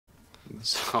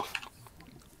So,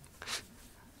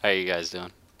 how you guys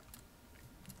doing?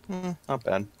 Not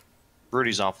bad.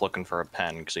 Rudy's off looking for a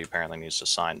pen because he apparently needs to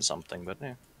sign something, but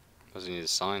yeah. What does he need to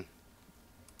sign?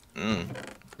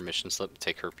 Permission slip to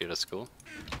take Herpy to school?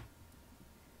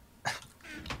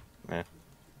 Yeah.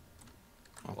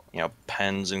 Well, you know,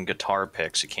 pens and guitar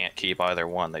picks, you can't keep either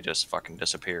one. They just fucking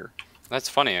disappear. That's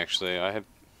funny, actually. I have...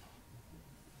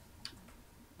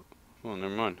 Oh,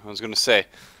 never mind. I was gonna say,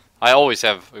 I always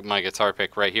have my guitar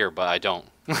pick right here, but I don't.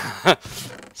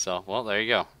 So, well, there you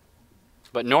go.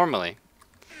 But normally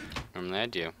I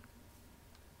do.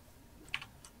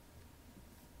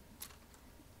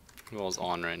 Who all's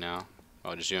on right now?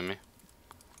 Oh, just you and me?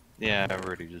 Yeah,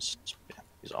 Rudy just... Yeah,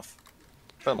 he's off.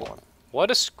 Put him on.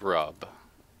 What a scrub.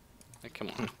 Like, come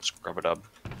on. Scrub it up.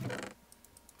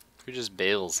 Who just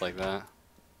bails like that?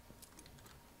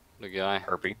 The guy.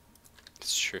 Herpy.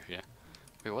 It's true, yeah.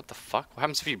 Wait, what the fuck? What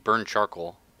happens if you burn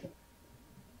charcoal?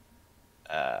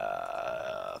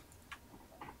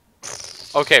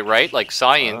 Okay, right? Like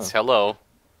science, hello.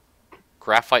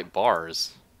 Graphite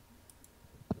bars.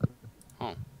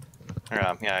 Oh.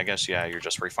 Yeah, I guess, yeah, you're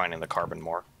just refining the carbon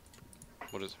more.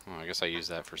 What is... Oh, I guess I use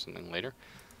that for something later.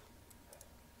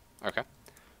 Okay.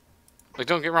 Like,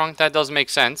 don't get wrong, that does make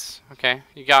sense. Okay,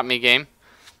 you got me, game.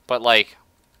 But, like,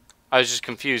 I was just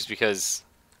confused because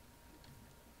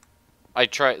I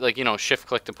tried, like, you know,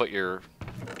 shift-click to put your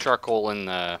charcoal in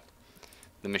the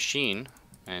machine.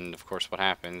 And, of course, what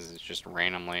happens is just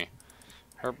randomly...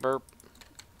 Herp burp.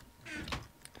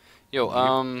 Yo,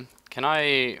 can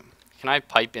I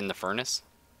pipe in the furnace?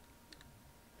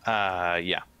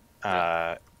 Yeah.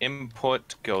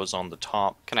 Input goes on the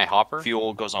top. Can I hopper?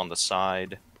 Fuel goes on the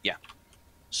side. Yeah.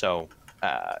 So,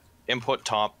 input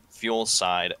top, fuel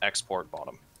side, export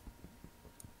bottom.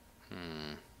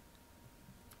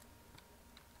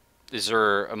 Is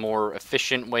there a more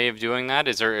efficient way of doing that?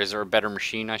 Is there a better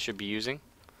machine I should be using?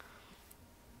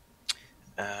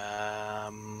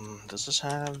 Does this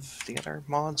have the other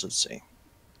mods? Let's see.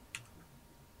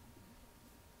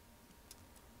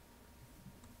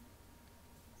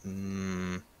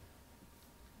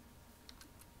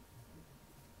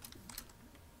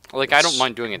 Like, I don't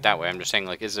mind doing it that way. I'm just saying,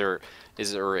 like, is there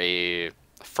a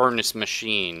furnace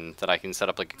machine that I can set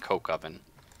up like a coke oven?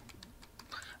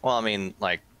 Well, I mean,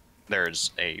 like,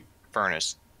 there's a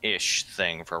furnace-ish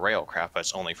thing for railcraft, but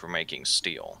it's only for making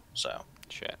steel, so...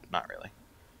 Shit. Not really.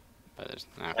 But there's,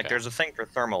 okay. Like, there's a thing for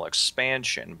thermal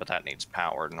expansion, but that needs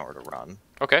power in order to run.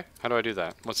 Okay, how do I do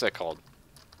that? What's that called?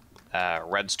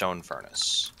 Redstone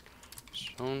furnace.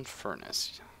 Stone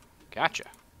furnace. Gotcha.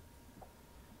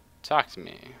 Talk to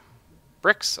me.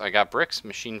 Bricks. I got bricks.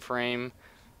 Machine frame.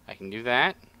 I can do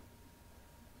that.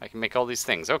 I can make all these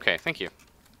things. Okay, thank you.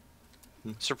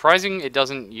 Surprising it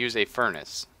doesn't use a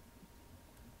furnace.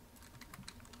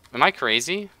 Am I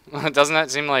crazy? Doesn't that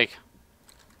seem like...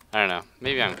 I don't know.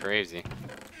 Maybe I'm crazy.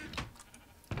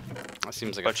 That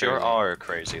seems like but a fairly... you are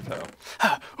crazy, though.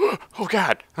 Oh,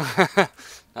 God!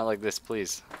 Not like this,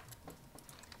 please.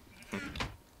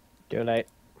 Too late.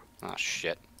 Oh,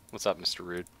 shit. What's up, Mr.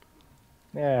 Rude?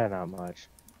 Yeah, not much.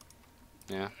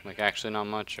 Yeah, like actually not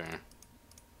much, or...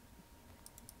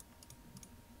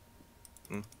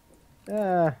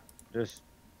 Just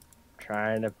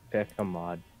trying to pick a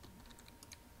mod.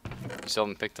 You still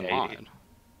haven't picked a mod?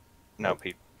 No,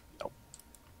 Pete. Oh.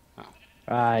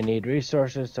 I need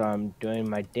resources, so I'm doing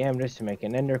my damnedest to make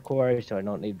an ender quarry so I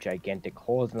don't leave gigantic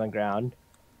holes in the ground.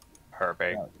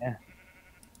 Perfect. So, yeah.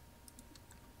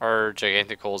 Are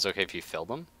gigantic holes okay if you fill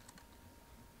them?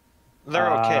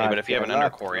 They're okay, but if you have an they're ender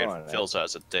not quarry, growing, it fills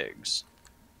as it digs.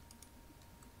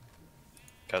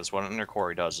 Because what an ender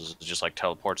quarry does is it just like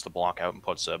teleports the block out and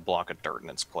puts a block of dirt in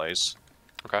its place.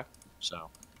 Okay. So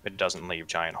it doesn't leave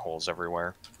giant holes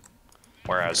everywhere.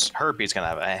 Whereas Herpy's gonna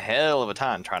have a hell of a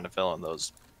time trying to fill in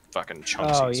those fucking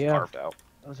chunks he's carved out.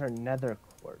 Those are nether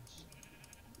quartz.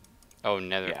 Oh,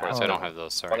 nether Yeah. quartz. I don't have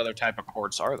those, sorry. What other type of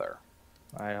quartz are there?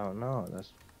 I don't know.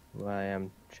 That's why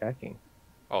I'm checking.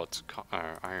 Oh, it's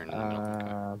iron in the middle.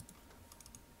 Okay.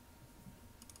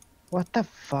 What the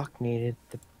fuck needed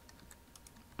the...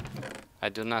 I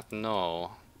do not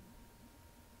know.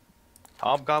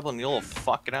 Hobgoblin, you little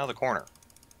fuck, get out of the corner.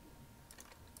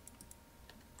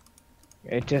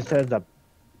 It just says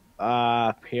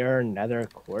a pure nether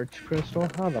quartz crystal?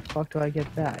 How the fuck do I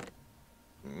get that?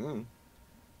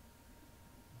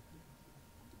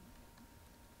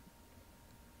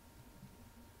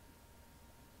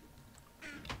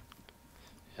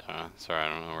 Yeah, sorry, I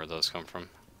don't know where those come from.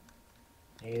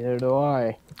 Neither do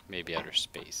I. Maybe outer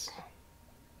space.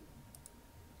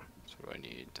 So what do I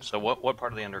need? So what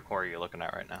part of the ender core are you looking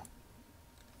at right now?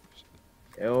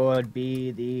 It would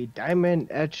be the diamond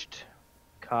etched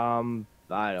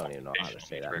I don't even know how to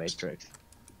say that. Matrix. Matrix.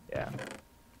 Yeah.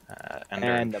 And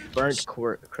And the burnt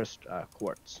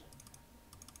quartz.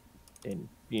 And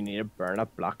you need to burn a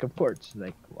block of quartz.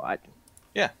 Like, what?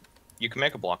 yeah, you can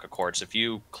make a block of quartz. If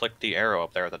you click the arrow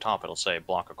up there at the top, it'll say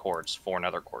block of quartz, 4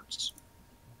 nether quartz.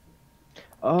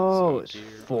 Oh, it's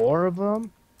 4 of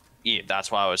them? Yeah,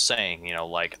 that's why I was saying, you know,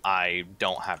 like, I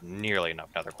don't have nearly enough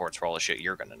nether quartz for all the shit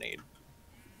you're gonna need.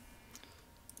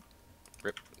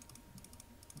 Rip.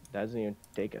 Doesn't even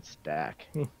take a stack.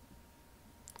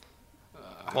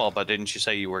 Well, but didn't you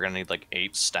say you were gonna need, like,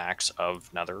 8 stacks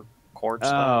of nether quartz,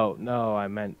 though? Oh, no, I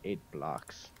meant 8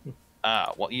 blocks.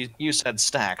 Well, you said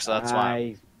stacks, so that's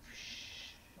why.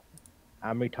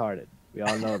 I'm retarded. We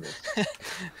all know this.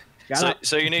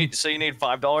 So you need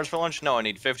 $5 for lunch? No, I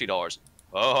need $50.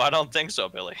 Oh, I don't think so,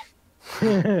 Billy.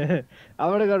 I'm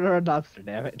gonna go to a dumpster,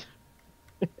 damn it.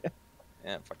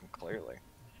 Yeah, fucking clearly.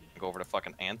 Go over to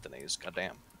fucking Anthony's,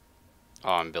 goddamn.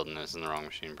 Oh, I'm building this in the wrong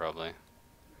machine, probably.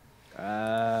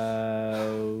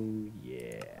 Oh,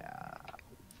 yeah.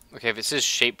 Okay, if it says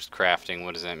shaped crafting,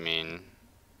 what does that mean?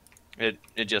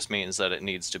 It just means that it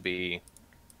needs to be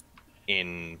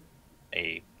in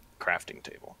a crafting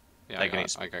table. Yeah, Like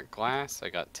I got glass, I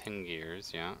got 10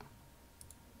 gears, yeah.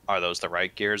 Are those the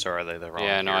right gears or are they the wrong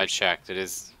Yeah, no, I gears? checked. It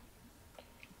is.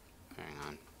 Hang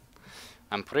on.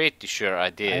 I'm pretty sure I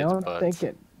did, I don't but... think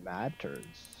it matters.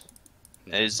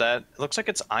 Is that... It looks like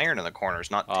it's iron in the corners,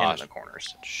 not tin in the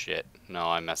corners. Shit. No,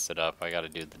 I messed it up. I gotta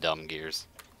do the dumb gears.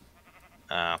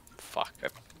 Fuck.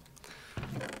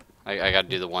 I gotta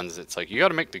do the ones that's like, you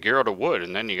gotta make the gear out of wood,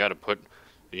 and then you gotta put,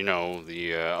 you know,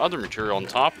 the other material on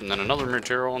top, and then another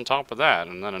material on top of that,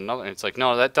 and then another. It's like,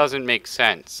 no, that doesn't make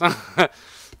sense.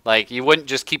 Like, you wouldn't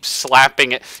just keep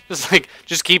slapping it,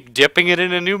 just keep dipping it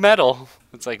in a new metal.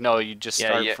 It's like, no, you just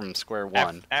start from square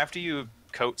one. After you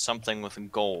coat something with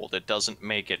gold, it doesn't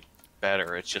make it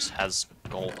better, it just has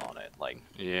gold on it. Like,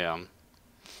 yeah.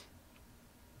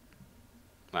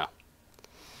 Well,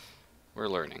 we're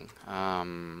learning.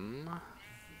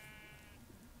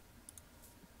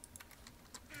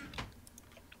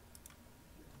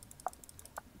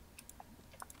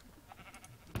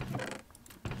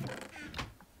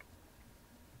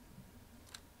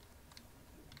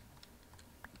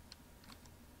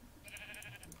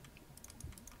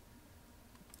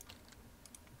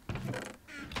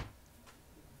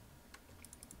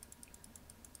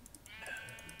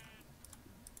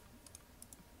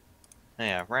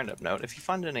 yeah, random note. If you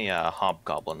find any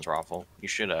hobgoblins, Raffle, you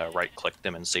should right-click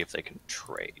them and see if they can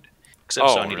trade. Because if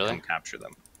so, I need to come capture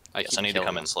them. Yes, I need to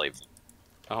come enslave them.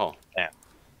 Oh. Yeah.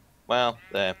 Well,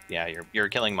 yeah, you're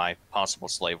killing my possible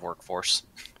slave workforce.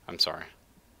 I'm sorry.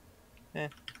 Yeah.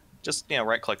 Just, you know,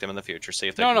 right-click them in the future, see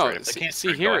if they can trade. If they can't see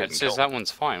trade, here, go ahead it and says kill that them.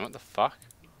 one's fine. What the fuck?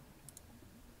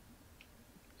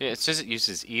 Yeah, it says it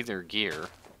uses either gear.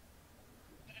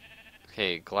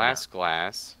 Okay,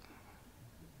 glass.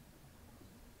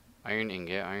 Iron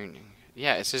ingot,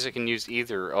 Yeah, it says it can use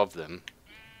either of them.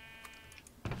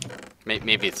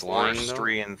 Maybe it's lying, though?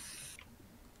 Forestry and...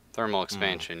 Thermal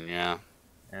expansion, yeah.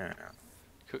 Yeah.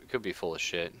 Could be full of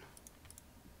shit.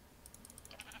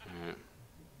 Right.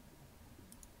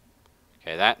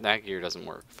 Okay, that gear doesn't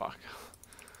work. Fuck.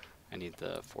 I need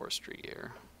the forestry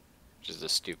gear, which is a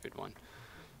stupid one.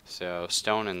 So,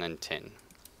 stone and then tin.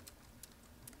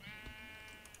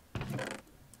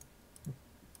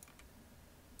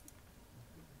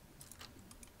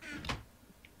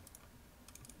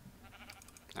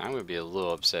 I'm gonna be a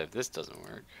little upset if this doesn't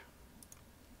work.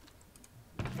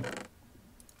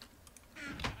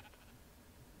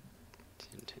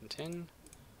 Tin.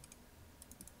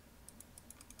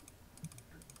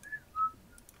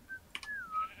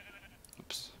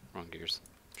 Oops, wrong gears.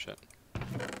 Shit.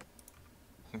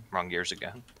 Wrong gears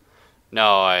again.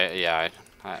 No, I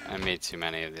made too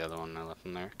many of the other one. I left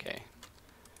them there. Okay.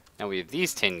 Now we have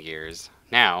these 10 gears.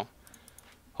 Now,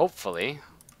 hopefully,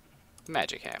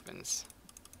 magic happens.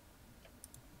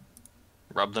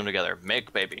 Rub them together.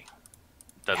 Make baby.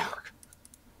 Doesn't work.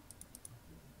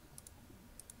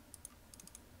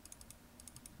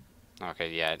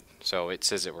 Okay, yeah. So it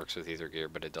says it works with either gear,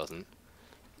 but it doesn't.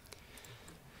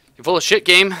 You're full of shit,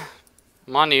 game.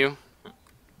 I'm on to you.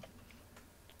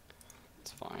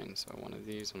 It's fine. So one of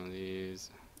these.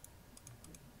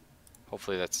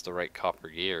 Hopefully that's the right copper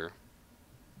gear.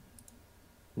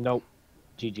 Nope.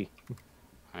 GG.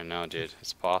 I know, dude.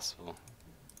 It's possible.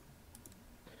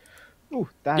 Ooh,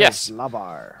 that Yes. is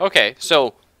lava. Okay,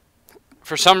 so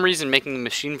for some reason making the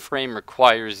machine frame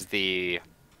requires the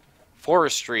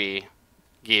forestry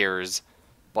gears,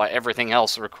 but everything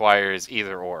else requires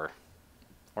either or.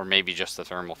 Or maybe just the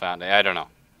thermal fountain. I don't know.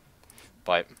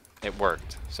 But it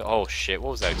worked. So, oh shit,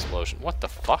 what was that explosion? What the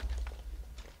fuck?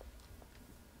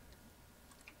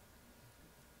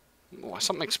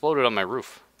 Something exploded on my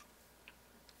roof.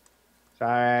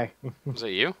 Sorry. Was it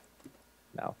you?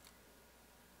 No.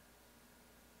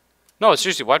 No,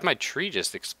 seriously, why'd my tree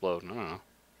just explode? I don't know.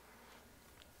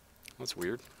 That's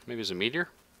weird. Maybe it was a meteor?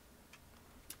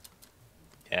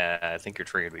 Yeah, I think your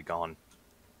tree would be gone.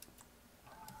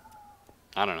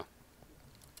 I don't know.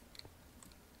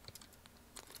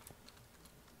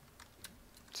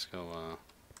 Let's go,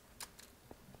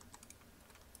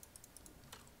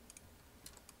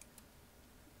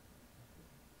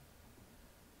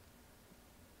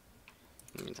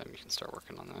 in the meantime, you can start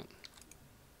working on that.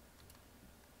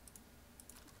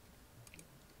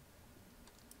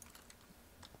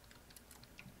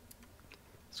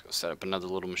 Let's go set up another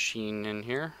little machine in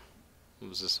here. What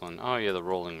was this one? Oh, yeah, the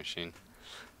rolling machine.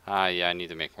 Yeah, I need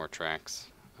to make more tracks.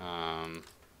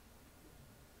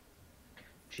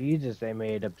 Jesus, they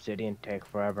made obsidian take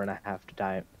forever and a half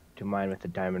to mine with a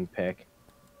diamond pick.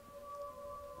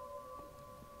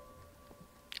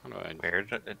 How do I...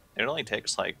 Weird. It only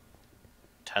takes like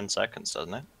 10 seconds,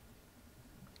 doesn't it?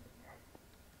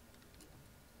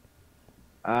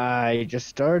 I just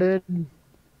started.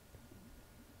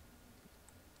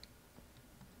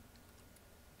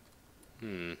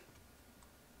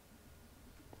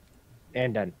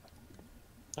 And done.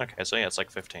 Okay, so yeah, it's like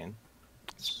 15.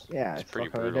 Yeah, it's pretty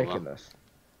fucking brutal, ridiculous.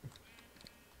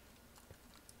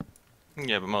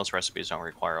 Yeah, but most recipes don't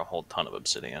require a whole ton of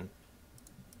obsidian.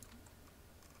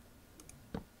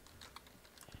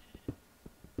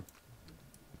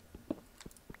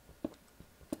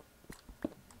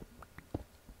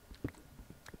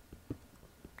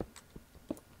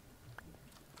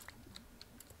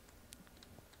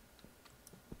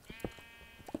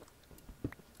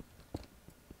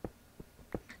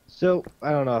 So, I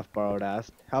don't know if Borrowed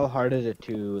asked, how hard is it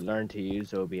to learn to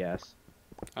use OBS?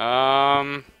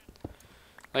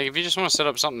 Like, if you just want to set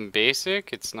up something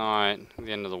basic, it's not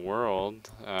the end of the world.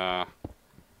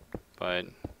 But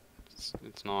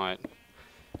it's not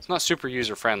super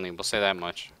user-friendly, we'll say that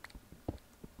much.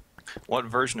 What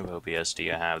version of OBS do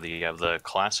you have? Do you have the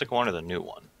classic one or the new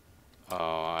one?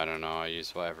 Oh, I don't know. I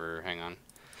use whatever. Hang on.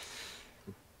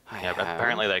 Yeah, but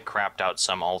apparently they crapped out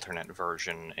some alternate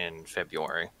version in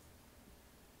February.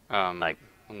 Like,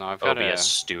 well, no, I've got OBS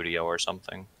Studio or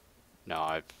something. No,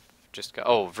 I've just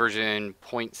got version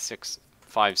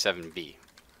 0.657b.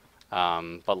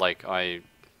 But like I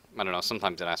don't know.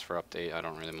 Sometimes it asks for update. I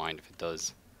don't really mind if it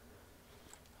does.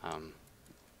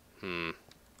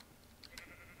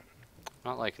 Not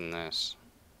liking this.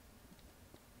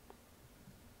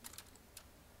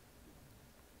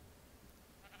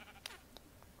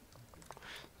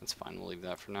 That's fine. We'll leave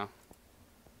that for now.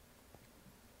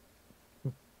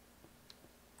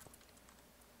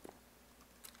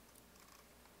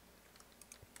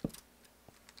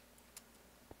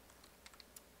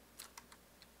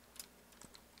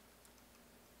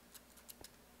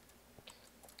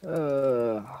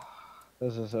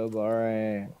 This is so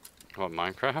boring. What,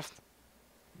 Minecraft?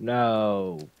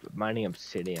 No, mining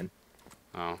obsidian.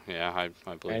 Oh, yeah, I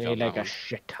believe I you on need that like a one.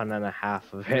 shit ton and a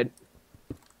half of it.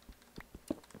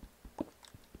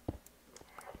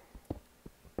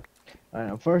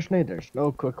 And unfortunately, there's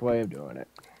no quick way of doing it.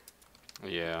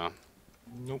 Yeah.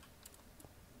 Nope.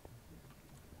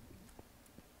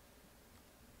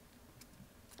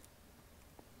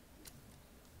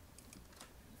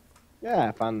 Yeah,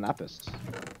 I found lapis.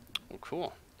 Oh,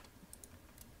 cool.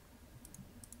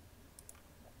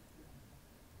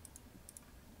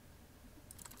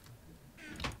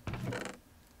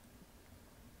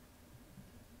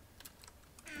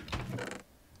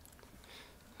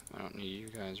 I don't need you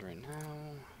guys right now.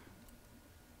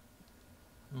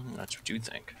 That's what you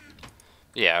think.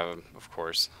 Yeah, of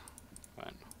course.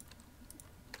 But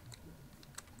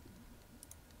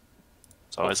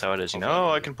It's always how it is. You know,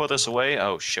 I can put this away.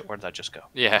 Oh shit, where did that just go?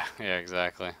 yeah,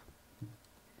 exactly.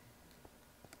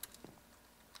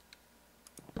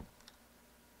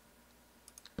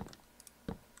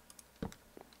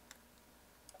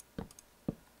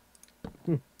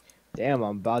 Damn,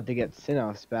 I'm about to get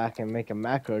Synos back and make a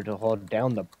macro to hold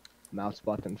down the mouse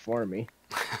button for me.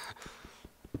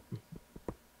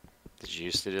 Did you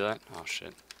used to do that? Oh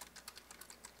shit.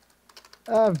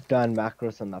 I've done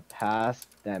macros in the past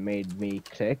that made me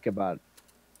click about...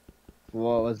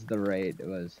 What was the rate? It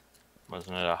was...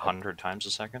 Wasn't it 100 times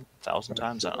a second? 1,000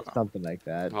 times? I don't know. Something like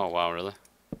that. Oh wow, really?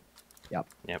 Yep.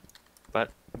 Yep.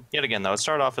 But, yet again, though, it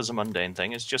started off as a mundane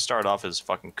thing. It's just started off as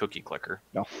fucking cookie clicker.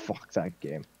 Oh, fuck that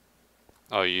game.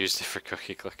 Oh, you used it for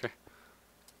Cookie Clicker?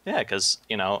 Yeah, because,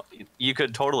 you know, you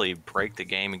could totally break the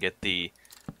game and get the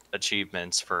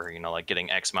achievements for, you know, like getting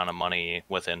X amount of money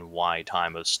within Y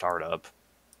time of startup.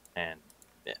 And,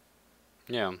 yeah.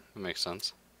 Yeah, that makes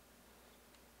sense.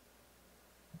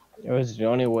 It was the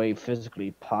only way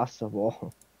physically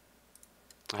possible.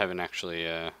 I haven't actually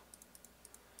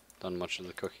done much of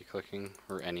the cookie clicking,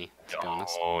 or any, to be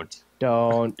honest.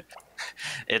 Don't.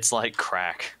 It's like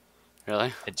crack.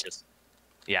 Really? It just,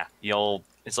 yeah,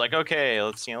 it's like, okay,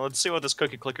 let's see what this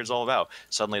cookie clicker's all about.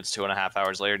 Suddenly it's 2.5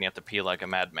 hours later and you have to pee like a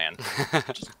madman.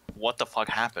 Just, what the fuck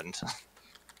happened?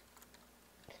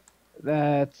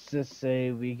 Let's just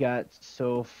say we got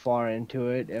so far into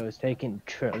it, it was taking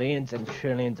trillions and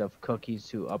trillions of cookies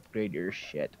to upgrade your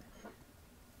shit.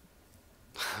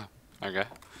 Okay.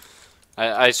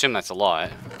 I assume that's a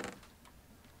lot.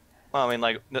 Well, I mean,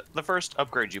 like, the first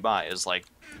upgrade you buy is like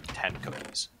 10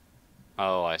 cookies.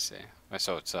 Oh, I see.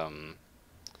 So it's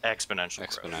Exponential.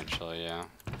 Exponential, yeah.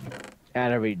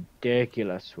 At a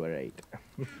ridiculous rate.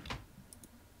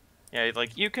 Yeah,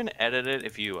 like, you can edit it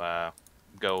if you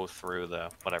go through the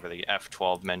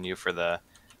F12 menu for the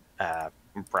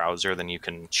browser. Then you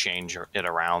can change it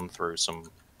around through some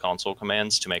console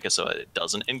commands to make it so it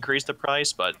doesn't increase the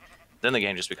price. But then the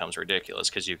game just becomes ridiculous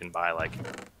because you can buy, like,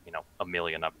 you know, 1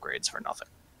 million upgrades for nothing.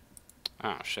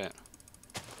 Oh shit.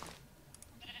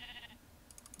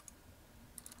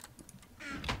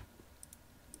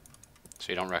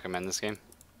 So you don't recommend this game?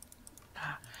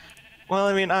 Well,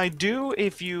 I mean, I do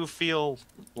if you feel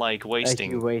like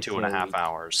wasting waste 2.5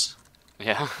 hours.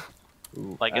 Yeah.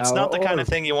 Like, it's not the kind of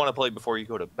thing you want to play before you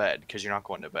go to bed, because you're not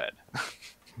going to bed.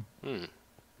 Hmm.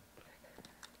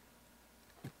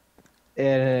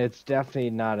 And it's definitely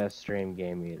not a stream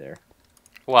game either.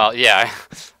 Well, yeah,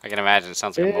 I can imagine. It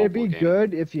sounds like a mobile It'd be game.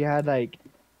 good if you had like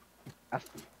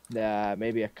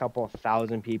maybe a couple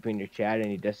thousand people in your chat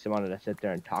and you just wanted to sit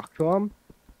there and talk to them.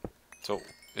 So,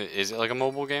 is it like a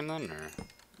mobile game then,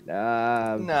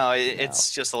 or? No,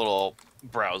 it's just a little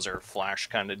browser flash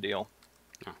kind of deal.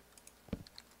 Oh.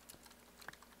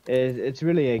 It's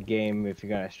really a game if you're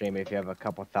gonna stream. If you have a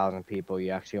couple thousand people,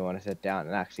 you actually want to sit down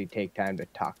and actually take time to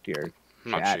talk to your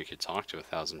I'm not chat. sure you could talk to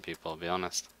 1,000 people, I'll be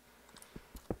honest.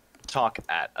 Talk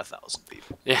at 1,000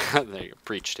 people. Yeah, there you go.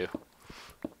 Preach to.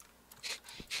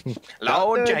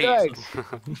 Lord Jesus.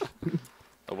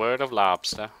 The word of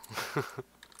lobster.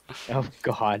 Oh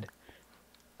God,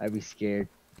 I'd be scared.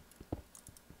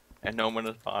 And no one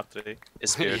is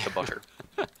scared to butter.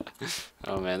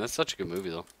 Oh man, that's such a good movie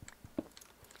though.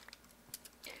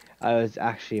 I was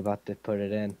actually about to put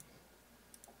it in.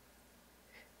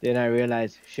 Then I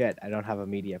realized, shit, I don't have a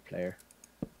media player.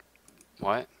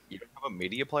 What? You don't have a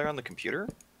media player on the computer?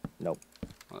 Nope.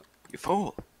 What? You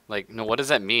fool. Like, no, what does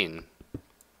that mean?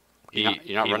 You're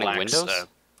not running Windows?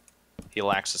 He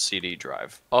lacks a CD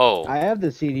drive. Oh. I have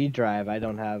the CD drive. I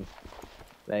don't have,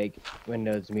 like,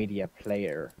 Windows Media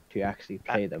Player to actually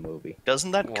play the movie.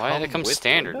 Doesn't that Why did it come with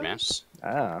standard, Windows?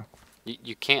 Man? Ah.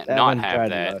 You can't not have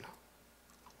that.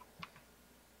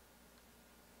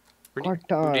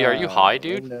 Rudy, are you high,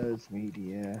 dude? Windows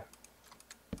Media.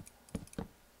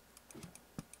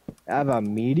 I have a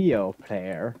media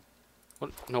player.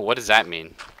 What? No, what does that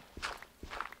mean?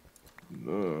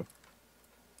 Mm.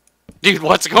 Dude,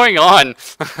 what's going on?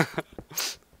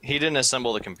 He didn't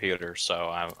assemble the computer, so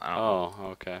I don't know. Oh,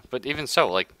 okay. But even so,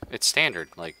 like, it's standard.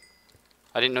 Like,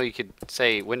 I didn't know you could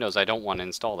say, Windows, I don't want to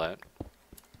install that.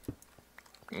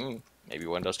 Maybe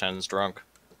Windows 10 is drunk.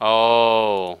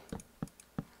 Oh.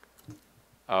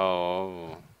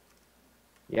 Oh.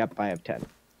 Yep, I have 10.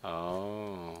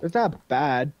 Oh. It's not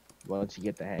bad once you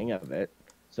get the hang of it.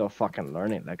 Still fucking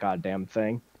learning the goddamn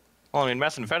thing. Well, I mean,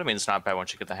 methamphetamine's not bad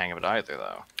once you get the hang of it either,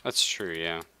 though. That's true,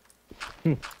 yeah.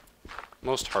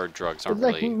 Most hard drugs aren't It's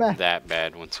like really that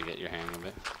bad once you get your hang of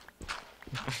it.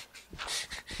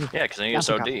 Yeah, because then you get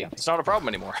OD. It's not a problem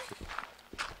anymore.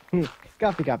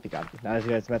 Copy. Not as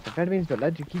good as methamphetamines, but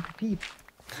let you keep your teeth.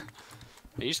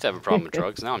 I used to have a problem with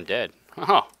drugs, now I'm dead.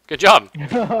 Oh, good job!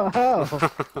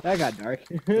 Oh, that got dark.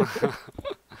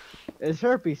 Is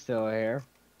Herpes still here?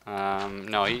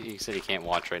 No, he said he can't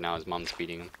watch right now, his mom's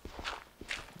beating him.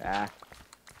 Ah.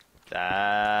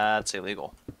 That's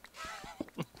illegal.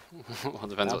 Well, it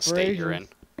depends what state you're in.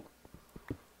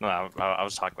 No, I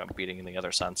was talking about beating in the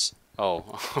other sense. Oh,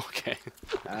 okay.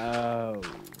 Oh.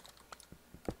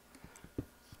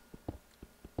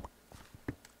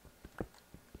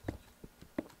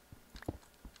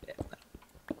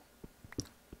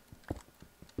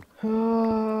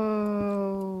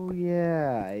 Oh,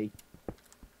 yeah.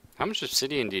 How much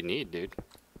obsidian do you need, dude?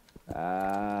 7.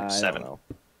 I don't know.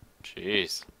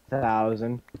 Jeez.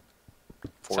 1,000.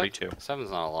 42.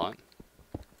 Seven's not a lot.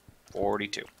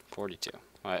 42. 42.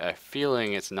 I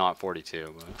feeling it's not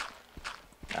 42, but...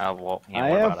 Well, you know, I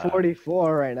what have about,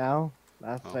 44 right now.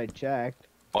 Last Oh. I checked.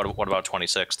 what about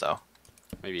 26 though?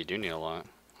 Maybe you do need a lot.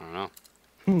 I don't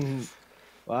know.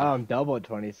 Well, I'm double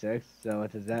 26, so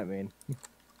what does that mean?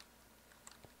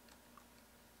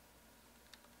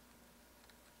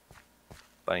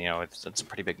 But you know, it's a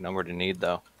pretty big number to need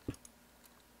though.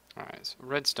 Alright, so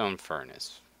redstone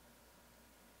furnace.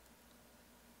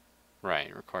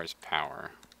 Right, requires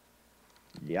power.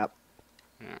 Yep.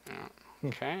 Yeah.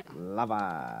 Okay.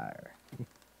 Lava.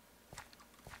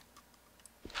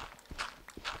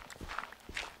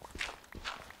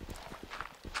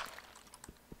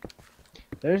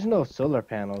 There's no solar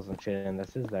panels and shit in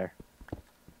this, is there?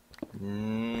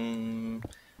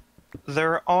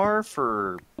 There are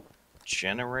for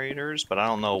generators, but I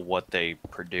don't know what they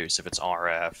produce, if it's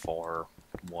RF or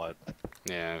what.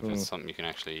 Yeah, if it's something you can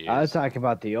actually use. I was talking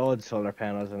about the old solar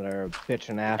panels and they're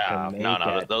bitching after make No,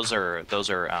 it. those are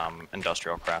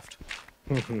industrial craft.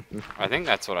 I think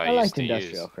that's what I I used liked to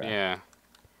industrial use. craft. Yeah.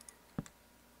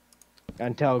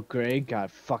 Until Greg got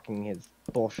fucking his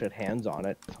bullshit hands on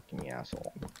it. Fucking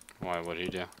asshole. Why? What did he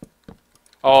do?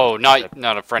 Oh, not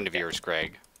a friend of yours,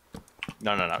 Greg.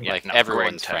 No. Yeah, Like no,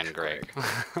 everyone's Greg, friend, Greg.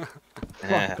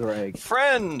 Fuck Greg.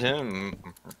 Friend him.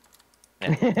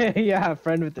 Yeah, a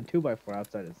friend with the 2x4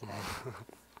 outside his head.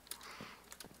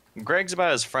 Greg's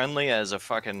about as friendly as a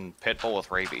fucking pit bull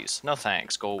with rabies. No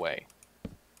thanks, go away.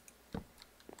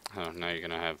 Oh, now you're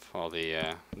gonna have all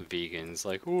the vegans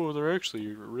like, oh, they're actually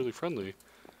really friendly.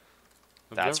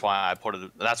 That's why I put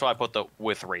it. That's why I put the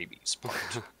with rabies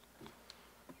part.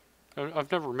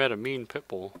 I've never met a mean pit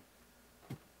bull.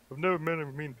 I've never met a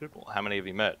mean pit bull. How many have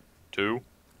you met? 2?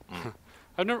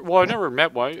 I never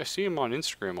met one. I see him on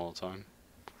Instagram all the time.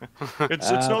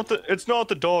 It's not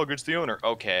the dog. It's the owner.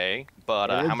 Okay, but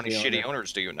It how is many the shitty owner.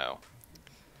 owners do you know?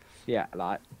 Yeah, a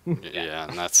lot. Yeah,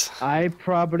 and that's I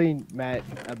probably met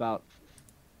about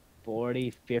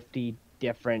 40, 50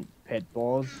 different pit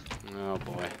bulls, oh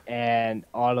boy. and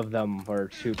all of them were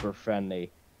super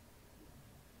friendly.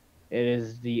 It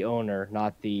is the owner,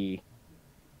 not the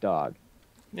dog.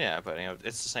 Yeah, but you know,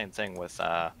 it's the same thing with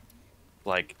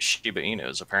like Shiba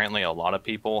Inus. Apparently, a lot of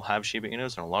people have Shiba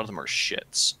Inus, and a lot of them are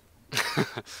shits.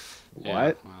 Yeah,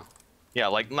 What? well, Yeah,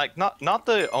 like not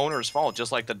the owner's fault.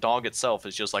 Just like the dog itself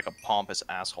is just like a pompous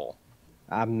asshole.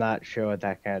 I'm not sure what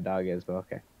that kind of dog is, but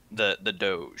okay. The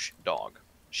Doge dog,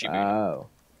 Shiba Inu. Oh.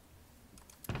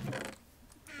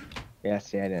 Yeah,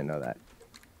 see, I didn't know that.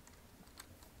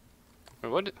 wait,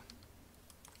 what?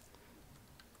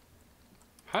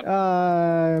 How?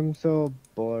 I'm so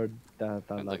bored. Had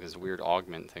like this weird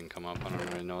augment thing come up. I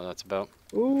don't really know what that's about.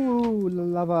 Ooh,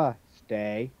 lava.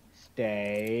 Stay.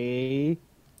 Stay.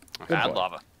 Okay. Bad boy.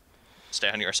 lava. Stay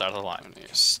on your side of the I line. need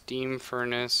a steam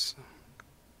furnace.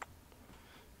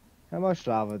 How much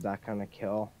lava is that gonna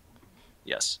kill?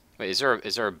 Yes. Wait, is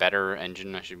there a better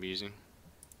engine I should be using?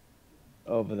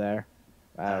 Over there.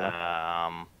 I don't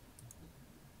know.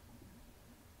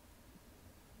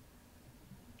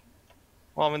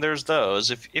 Well, I mean, there's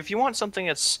those. If you want something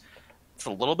it's a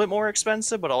little bit more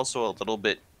expensive, but also a little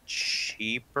bit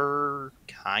cheaper,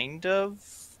 kind of,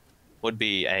 would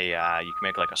be a you can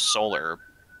make like a solar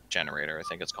generator. I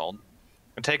think it's called.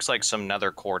 It takes like some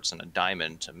nether quartz and a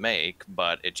diamond to make,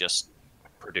 but it just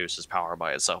produces power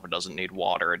by itself. It doesn't need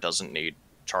water. It doesn't need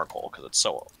charcoal because it's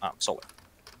solar.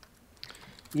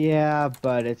 Yeah,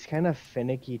 but it's kind of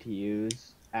finicky to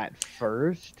use at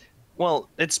first. Well,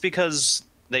 it's because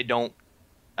they don't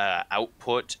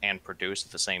output and produce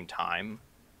at the same time.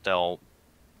 They'll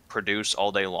produce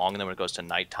all day long, and then when it goes to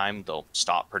nighttime, they'll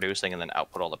stop producing and then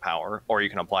output all the power. Or you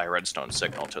can apply a redstone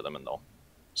signal to them, and they'll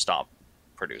stop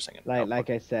producing it.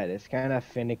 Like I said, it's kind of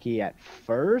finicky at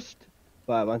first,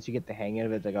 but once you get the hang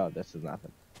of it, it's like, oh, this is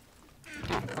nothing.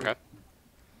 Oh, okay.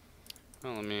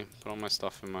 Well, let me put all my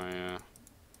stuff in my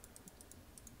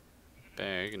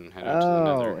bag and head out to the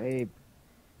Oh, nether. hey.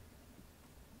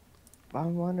 I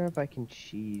wonder if I can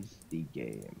cheese the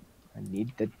game. I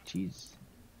need the cheese.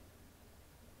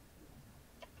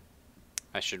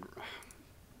 I should...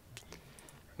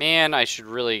 Man, I should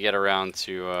really get around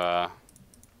to,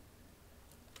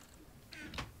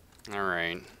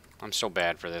 Alright. I'm so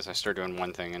bad for this. I start doing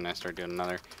one thing and I start doing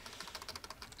another.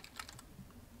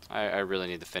 I really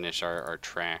need to finish our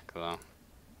track, though.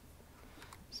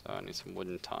 So I need some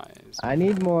wooden ties. I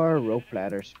need more rope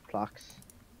ladders, blocks.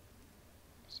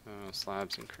 So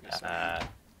slabs increase.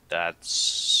 That's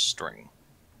string.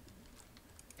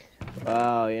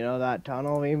 Oh, you know that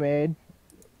tunnel we made?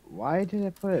 Why did I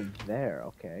put it there?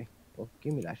 Okay. Well,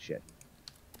 give me that shit.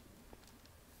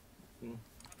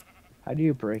 How do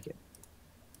you break it?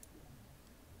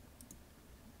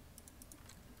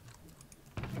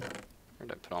 Where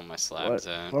did I put all my slabs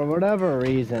at? For whatever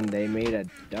reason, they made a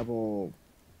double.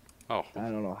 Oh, I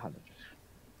don't know how to.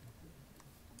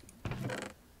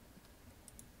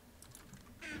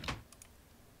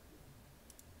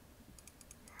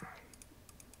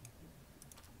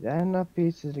 Is that enough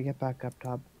pieces to get back up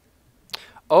top?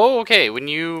 oh, okay. When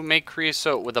you make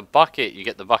creosote with a bucket, you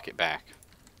get the bucket back.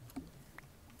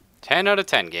 10 out of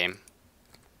 10 game.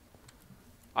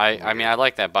 I mean I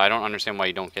like that, but I don't understand why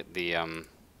you don't get the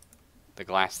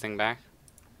glass thing back.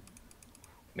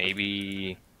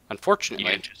 Maybe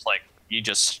Unfortunately. you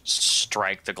just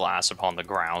strike the glass upon the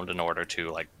ground in order to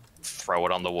like throw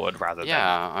it on the wood rather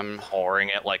Yeah, than pouring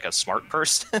it like a smart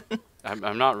person.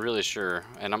 I'm not really sure,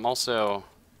 and I'm also.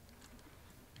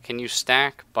 Can you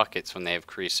stack buckets when they have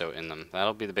creosote in them?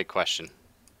 That'll be the big question.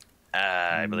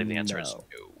 I believe the answer is No.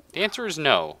 no. The answer is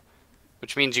no,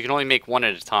 which means you can only make one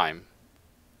at a time.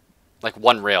 Like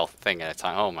one rail thing at a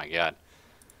time. Oh my god.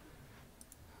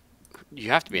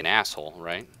 You have to be an asshole,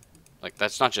 right? Like,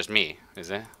 that's not just me, is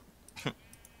it?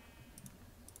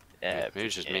 Maybe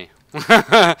it's just me.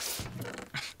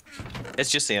 It's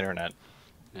just the internet.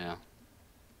 Yeah.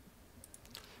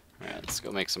 Alright, let's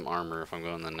go make some armor if I'm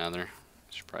going to the nether.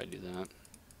 Should probably do that.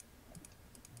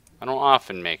 I don't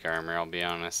often make armor, I'll be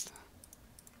honest.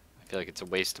 I feel like it's a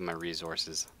waste of my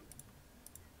resources.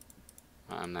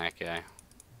 I'm that guy.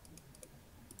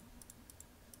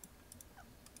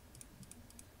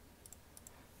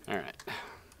 Alright.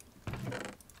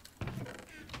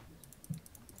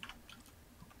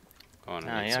 Oh,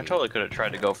 Yeah, I totally could have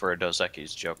tried to go for a Dos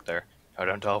Equis joke there. I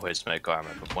don't always make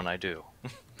armor, but when I do.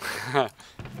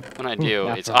 When I do,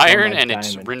 Yeah, it's for so iron much and it's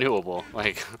diamond. renewable.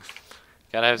 Like,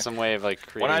 gotta have some way of like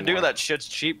creating. When I do, more. that shit's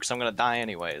cheap because I'm gonna die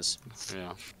anyways.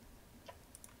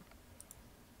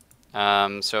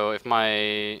 Yeah. So if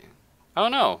my, oh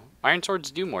no, iron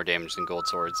swords do more damage than gold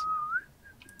swords.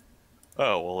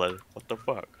 Oh, well, what the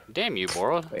fuck? Damn you,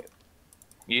 Bora. Wait.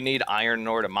 You need iron in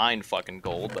order to mine fucking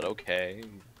gold, but okay.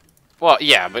 Well,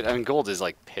 yeah, but I mean, gold is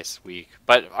like piss weak.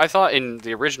 But I thought in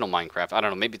the original Minecraft, I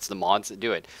don't know, maybe it's the mods that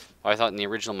do it. I thought in the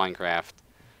original Minecraft,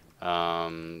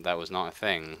 that was not a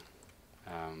thing.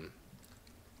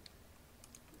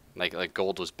 Like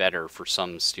gold was better for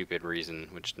some stupid reason,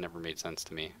 which never made sense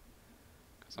to me.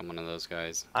 Because I'm one of those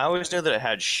guys. I always knew that it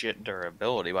had shit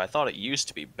durability, but I thought it used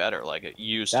to be better. Like, it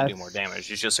used to do more damage.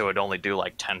 It's just it would only do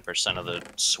like 10% of the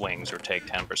swings or take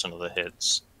 10% of the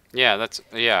hits. Yeah,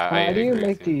 yeah. I How do you agree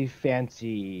make with you. the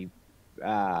fancy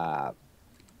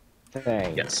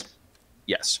things? Yes.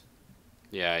 Yes.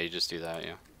 Yeah, you just do that.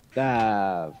 Yeah.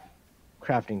 The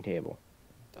crafting table.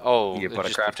 Oh, You put a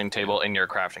crafting table in your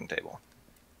crafting table.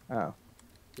 Oh.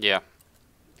 Yeah.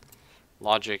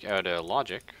 Logic out of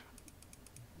logic.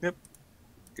 Yep.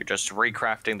 You're just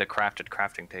recrafting the crafted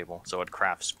crafting table, so it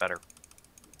crafts better.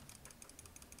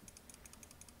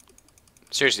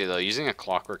 Seriously though, using a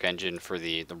clockwork engine for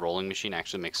the rolling machine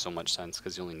actually makes so much sense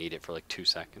because you only need it for like 2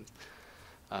 seconds.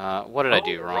 What did I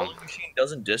do The wrong? rolling machine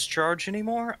doesn't discharge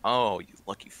anymore? Oh, you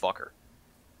lucky fucker.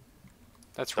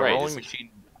 That's The right. rolling machine,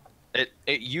 it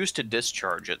used to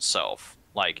discharge itself.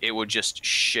 Like, it would just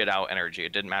shit out energy.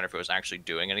 It didn't matter if it was actually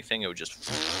doing anything. It would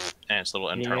just and its little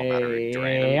internal battery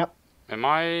drain. Yep. Am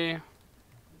I?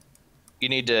 You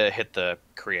need to hit the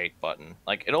create button.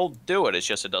 Like, it'll do it. It's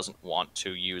just it doesn't want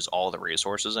to use all the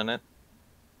resources in it.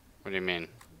 What do you mean?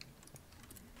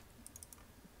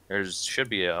 There should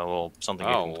be a little something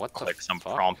Oh, you can what the click, some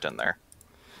fuck? prompt in there.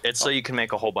 It's so you can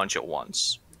make a whole bunch at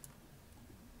once.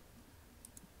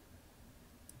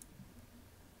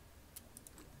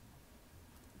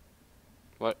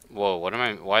 What? Whoa, what am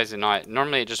I? Why is it not?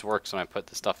 Normally it just works when I put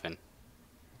the stuff in.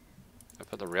 I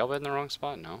put the rail bed in the wrong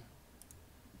spot? No.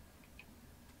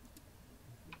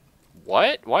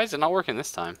 What? Why is it not working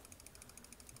this time?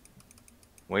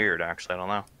 Weird, actually. I don't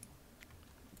know.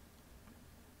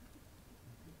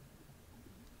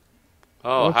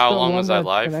 Oh, What's how the long one was I that's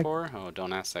live for? Oh,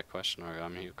 don't ask that question, or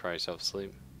I'm gonna cry yourself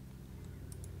asleep.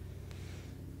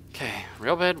 Okay,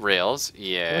 rail bed rails.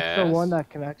 Yes. What's the one that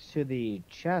connects to the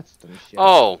chest and shit?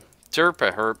 Oh,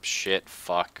 derpa herp shit.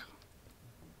 Fuck.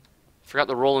 Forgot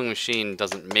the rolling machine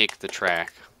doesn't make the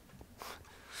track.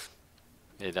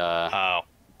 It Oh,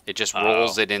 it just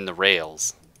rolls it in the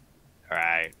rails.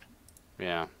 right.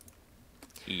 Yeah.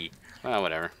 E. Well,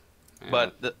 whatever.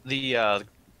 But the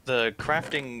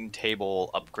crafting table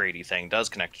upgradey thing does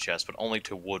connect to chests, but only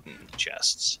to wooden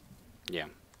chests. Yeah.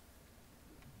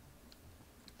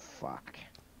 Fuck.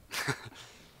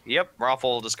 Yep,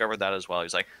 Raffle discovered that as well.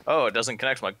 He's like, "Oh, it doesn't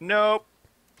connect." I'm like, "Nope."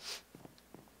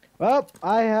 Well,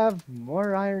 I have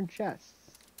more iron chests.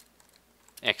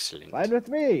 Excellent. Fine with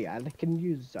me. I can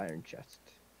use iron chest.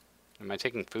 Am I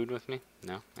taking food with me?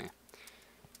 No? Yeah.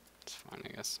 It's fine,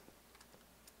 I guess.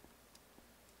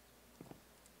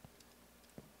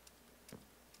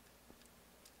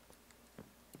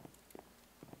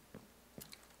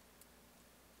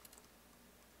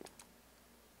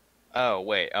 Oh,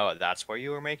 wait. Oh, that's where you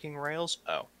were making rails?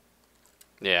 Oh.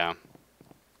 Yeah.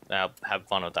 Now, have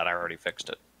fun with that. I already fixed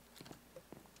it.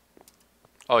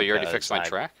 Oh, you already Because fixed my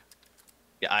track?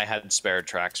 Yeah, I had spare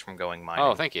tracks from going mining.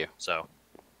 Oh, thank you. So,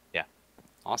 yeah.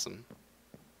 Awesome.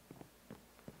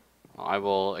 Well, I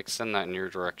will extend that in your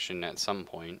direction at some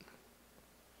point.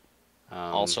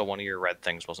 Also, one of your red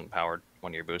things wasn't powered.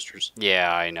 One of your boosters.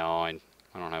 Yeah, I know. I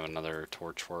don't have another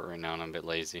torch for it right now, and I'm a bit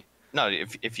lazy. No,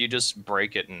 if you just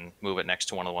break it and move it next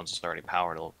to one of the ones that's already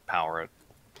powered, it'll power it.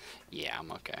 Yeah,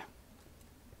 I'm okay.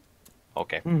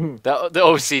 Okay. The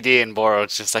OCD in Boro,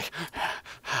 it's just like,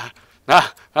 nah,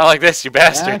 not like this, you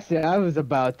bastard. Actually, I was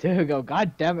about to go.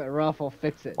 God damn it, Ruffle,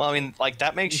 fix it. Well, I mean, like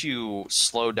that makes you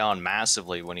slow down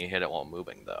massively when you hit it while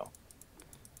moving, though.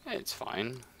 It's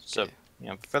fine. So, you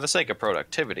know, for the sake of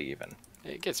productivity, even.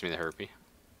 It gets me the herpy.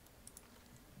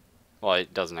 Well,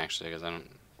 it doesn't actually, because I don't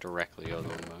directly go to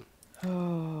them, but...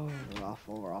 Oh,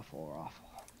 Ruffle.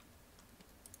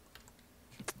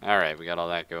 Alright, we got all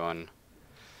that going.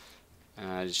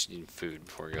 I just need food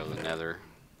before we go to the nether.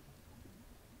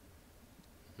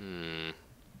 What do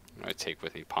I take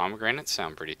with me? Pomegranates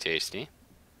sound pretty tasty.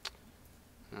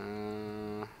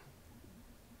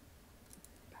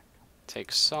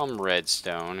 Take some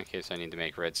redstone in case I need to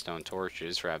make redstone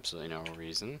torches for absolutely no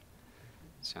reason.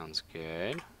 Sounds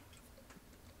good.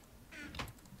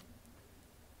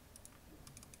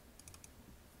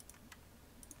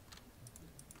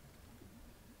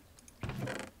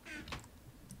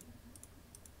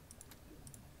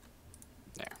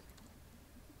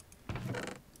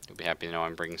 You'll be happy to know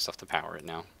I'm bringing stuff to power it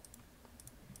now.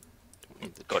 Don't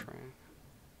need the Good. track.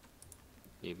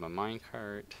 Need my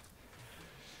minecart.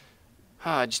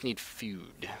 I just need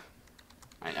food.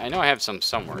 I know I have some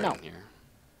somewhere in here.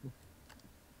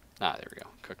 Ah, there we go.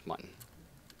 Cooked mutton.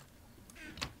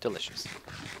 Delicious.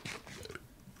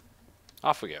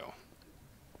 Off we go.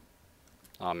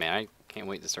 Oh man, I can't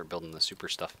wait to start building the super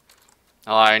stuff.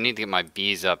 Oh, I need to get my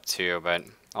bees up too, but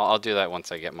I'll do that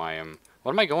once I get my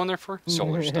what am I going there for?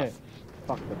 Solar stuff.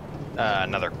 Fuck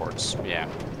them. Nether quartz. Yeah,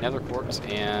 nether quartz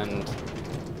and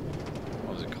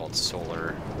what was it called?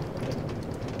 Solar.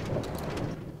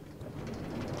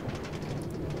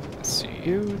 Let's see.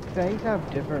 Do things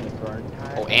have different burn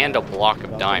times? Oh, and a block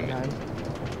of diamond. Time?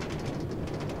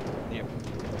 Yep.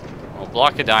 Well,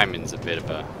 block of diamond's a bit of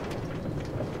a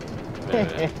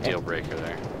deal breaker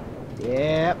there.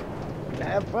 Yep.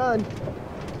 Have fun.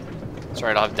 That's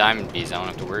right, I'll have diamond bees. I don't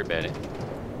have to worry about it.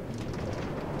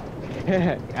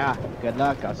 Yeah, good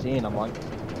luck. I'll see you in a month.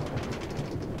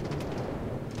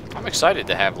 I'm excited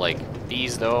to have like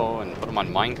bees though, and put them on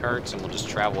minecarts, and we'll just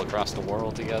travel across the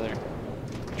world together,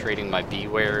 trading my bee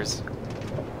wares.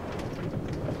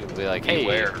 People be like, "Hey,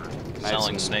 Beware. can I have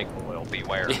Selling some-" snake oil.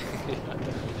 Beware.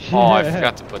 Oh, I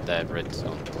forgot to put that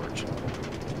redstone torch.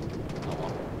 Oh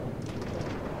well.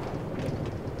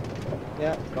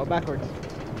 Yeah, go backwards.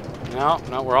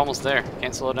 No, we're almost there.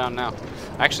 Can't slow down now.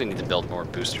 I actually need to build more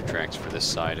booster tracks for this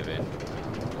side of it. A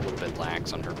little bit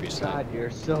lax on Herpy's side. God, you're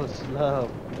so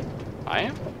slow. I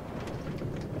am?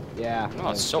 Yeah.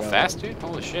 No, it's so fast, dude.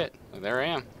 Holy shit. Like, there I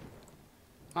am.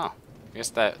 Oh, I guess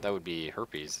that would be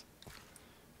herpes.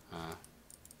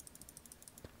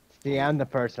 See, I'm the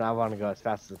person. I want to go as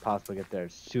fast as possible, get there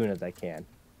as soon as I can.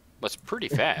 But it's pretty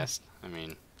fast. I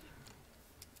mean,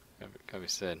 gotta be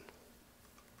said.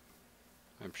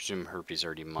 I presume herpes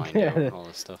already mined out all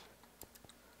this stuff.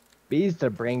 Bees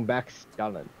to bring back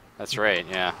Stalin. That's right,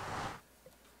 yeah.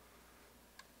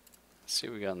 Let's see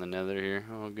what we got in the nether here.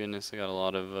 Oh goodness, I got a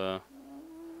lot of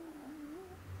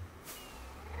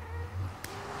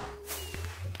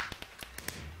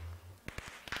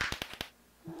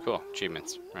cool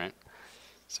achievements, right?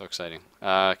 So exciting.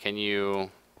 Can you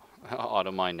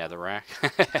auto mine netherrack?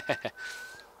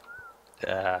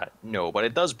 No, but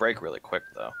it does break really quick,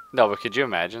 though. No, but could you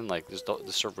imagine? Like, the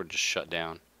server would just shut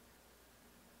down.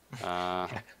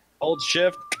 Hold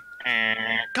shift.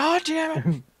 God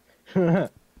damn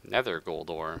it! Nether gold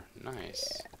ore.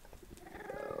 Nice.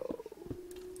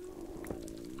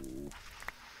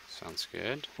 Sounds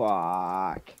good.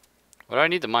 Fuck. What do I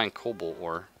need to mine cobalt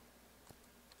ore?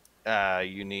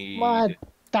 You need... My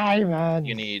diamond.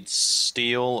 You need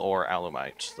steel or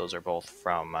alumite. Those are both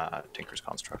from Tinker's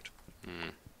Construct.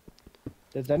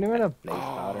 Does anyone have blaze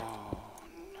powder? Oh,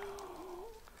 no.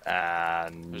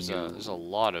 There's No. a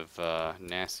lot of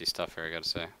nasty stuff here, I gotta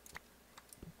say.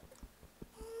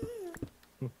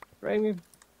 Bring me.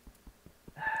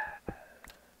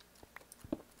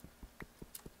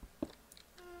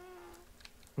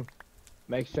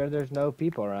 Make sure there's no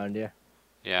people around you.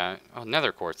 Yeah. Oh,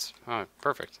 nether quartz. Oh,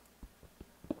 perfect.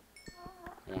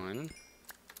 One.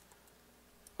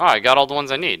 Oh, I got all the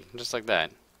ones I need, just like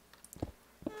that.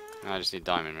 Now I just need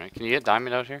diamond, right? Can you get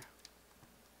diamond out here?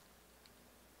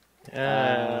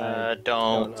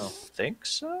 Don't know. think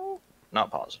so.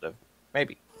 Not positive.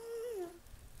 Maybe.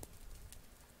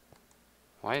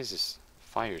 Why is this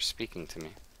fire speaking to me?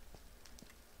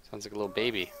 Sounds like a little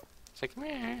baby. It's like,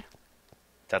 meh.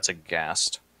 That's a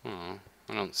ghast. Oh,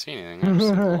 I don't see anything. I'm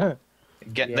just like,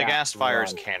 The Yeah, ghast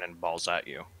fires run. cannonballs at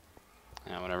you.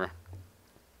 yeah, whatever.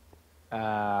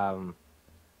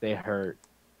 They hurt.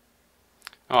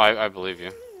 Oh, I believe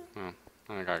you. Oh,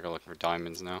 I gotta go look for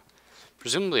diamonds now.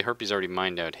 Presumably, Herpy's already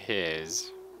mined out his.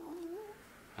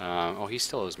 Oh, he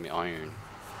still owes me iron.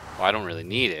 Well, I don't really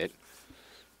need it.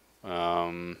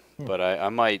 But I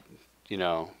might, you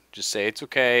know, just say it's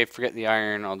okay. Forget the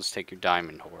iron. I'll just take your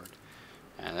diamond hoard,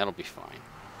 and that'll be fine.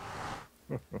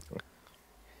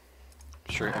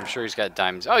 I'm sure he's got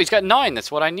diamonds. Oh, he's got 9.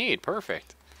 That's what I need.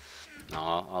 Perfect.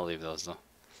 No, I'll leave those though.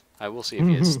 I will see if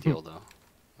he has steel though.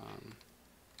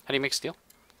 How do you make steel?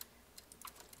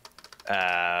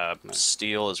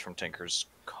 Steel is from Tinker's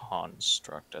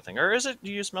Construct, I think. Or is it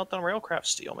you use Meltdown Railcraft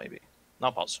steel, maybe?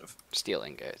 Not positive. Steel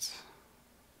ingots.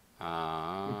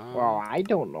 Well, I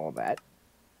don't know that.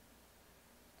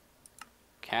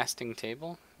 Casting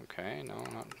table? Okay, no,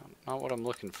 not what I'm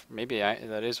looking for. Maybe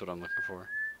that is what I'm looking for.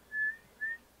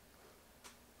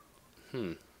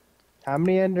 How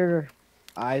many ender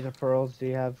eyes or pearls do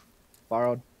you have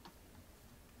borrowed?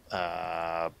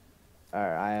 Or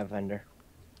I have ender.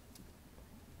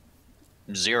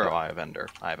 0 I have Ender.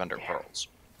 I have Ender Pearls.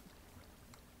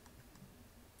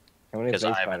 How many Because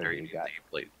base I have fighters Ender do you got?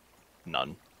 deeply.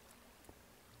 None.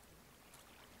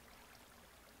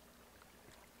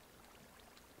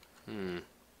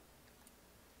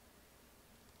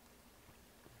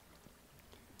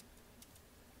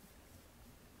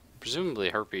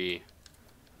 Presumably Herpy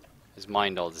has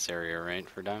mined all this area, right,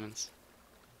 for diamonds?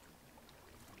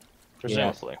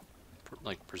 Presumably.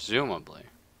 Like, presumably.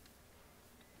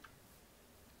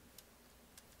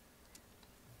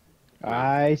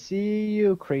 I see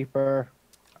you, creeper.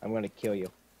 I'm gonna kill you.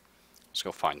 Let's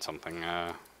go find something,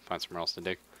 find somewhere else to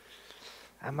dig.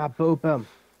 I'm gonna boop him.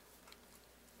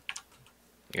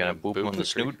 You gonna boop him on the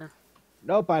snoot? creeper?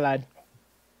 Nope, I lied.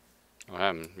 What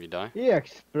happened? You die? He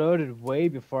exploded way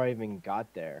before I even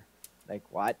got there. Like,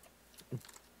 what?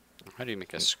 How do you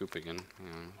make a scoop again?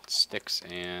 Sticks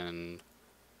and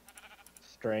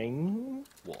String?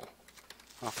 wool.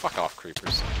 Oh, fuck off,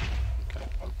 creepers. Okay.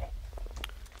 Well,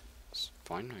 it's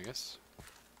fine, I guess.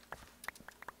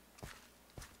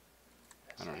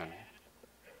 I don't have...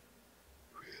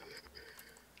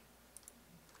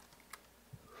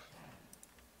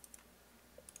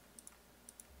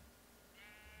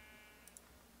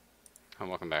 Oh,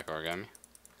 welcome back, Origami.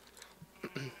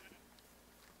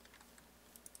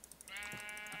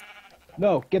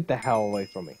 No, get the hell away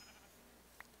from me.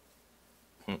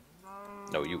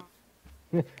 No, you.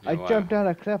 I wow. jumped down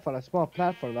a cliff on a small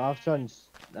platform, and all of a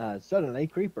sudden, suddenly,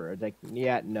 creeper. It's like,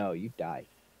 yeah, no, you die.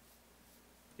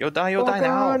 You'll die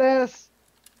now. Honest.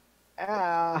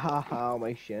 Ah,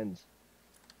 my shins.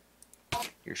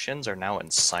 Your shins are now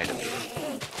inside of you.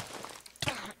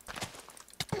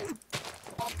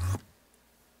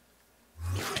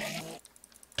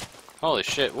 Holy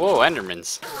shit. Whoa,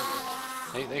 Endermans.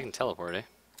 They can teleport, eh?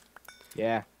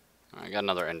 Yeah. I got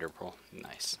another Ender Pearl.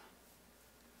 Nice.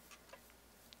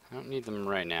 I don't need them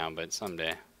right now, but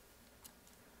someday.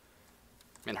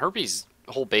 Man, Herpy's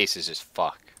whole base is just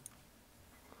fuck.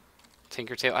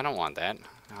 Tinker table? I don't want that.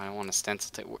 I want a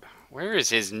stencil table. Where is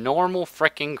his normal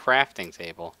frickin' crafting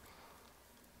table?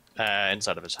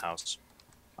 Inside of his house.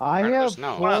 I There's have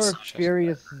no- 4 Well, that's-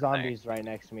 furious zombies right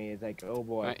next to me. It's like, oh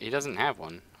boy. He doesn't have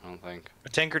one, I don't think. A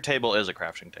Tinker table is a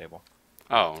crafting table.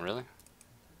 Oh, really?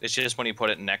 It's just when you put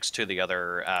it next to the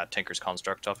other Tinker's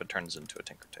Construct stuff, it turns into a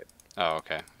Tinker table. Oh,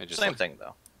 okay. It just Same thing,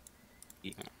 though.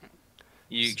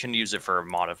 You can use it for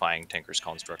modifying Tinker's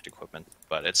Construct equipment,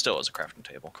 but it still is a crafting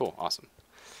table. Cool, awesome.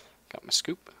 Got my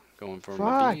scoop. Going for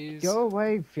my Fuck, bees. go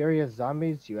away, furious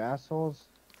zombies, you assholes.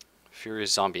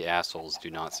 Furious zombie assholes do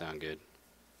not sound good.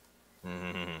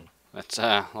 Mm. That's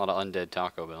a lot of undead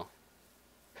Taco Bell.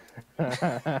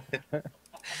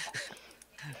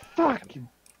 Fuck.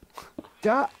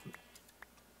 Duh.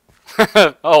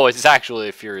 Oh, it's actually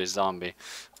a furious zombie.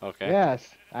 Okay. Yes.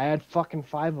 I had fucking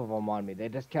 5 of them on me. They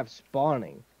just kept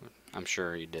spawning. I'm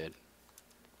sure you did.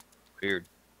 Weird.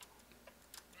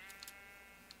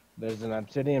 There's an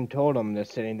obsidian totem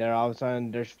that's sitting there. All of a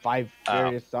sudden, there's 5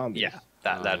 furious zombies. Yeah,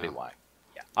 that'd be Yeah. why.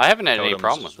 Yeah. I haven't had any Totems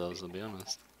problem with is those, weak. to be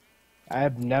honest. I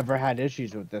have never had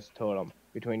issues with this totem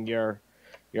between your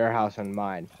house and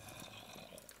mine.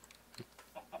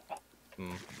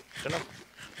 Dunno.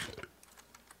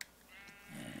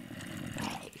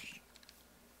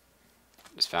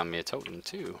 Just found me a totem,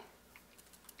 too.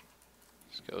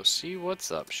 Let's go see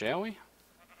what's up, shall we?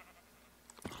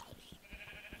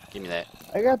 Give me that.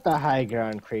 I got the high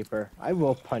ground, creeper. I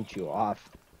will punch you off.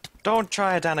 Don't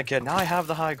try it, Anakin. I have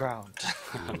the high ground.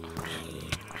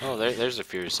 Oh, there's a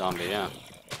furious zombie, yeah.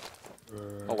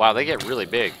 Oh, wow, they get really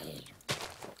big.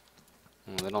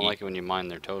 Oh, they don't like it when you mine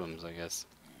their totems, I guess.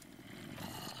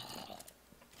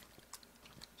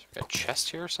 Is there a chest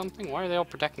here or something? Why are they all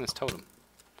protecting this totem?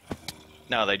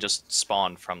 No, they just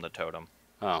spawn from the totem.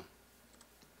 Oh.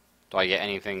 Do I get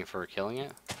anything for killing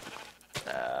it?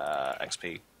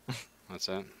 XP. That's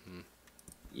it? Hmm.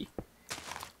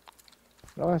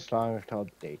 No, it's longer until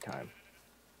daytime.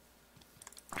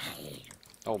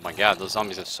 Oh my god, those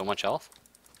zombies have so much health?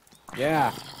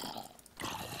 Yeah.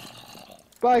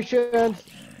 Factions!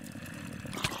 Did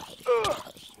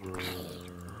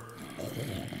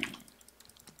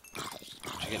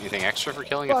you get anything extra for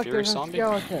killing a Fuck, furious there's a zombie?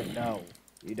 skeleton. No,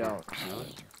 you don't. Really?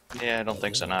 Yeah, I don't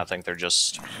think so. No, I think they're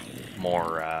just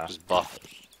more, Just buff.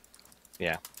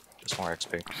 yeah, just more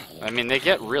XP. I mean, they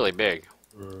get really big.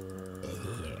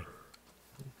 Alright,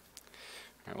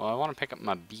 well, I want to pick up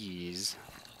my bees.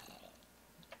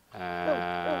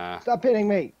 No, stop hitting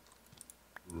me!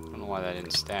 I don't know why that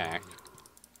didn't stack.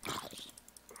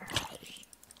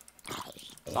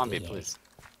 Zombie, please.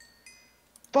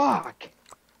 Fuck!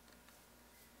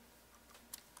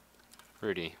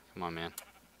 Rudy, come on, man.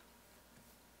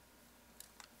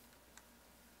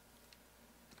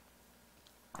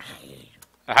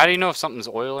 How do you know if something's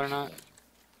oil or not?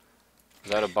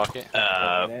 Is that a bucket?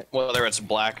 Whether it's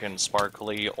black and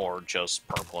sparkly or just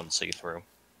purple and see-through.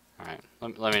 Alright,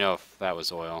 let me know if that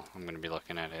was oil. I'm going to be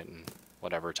looking at it in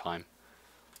whatever time.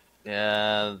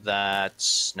 Yeah,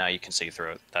 that's... Now you can see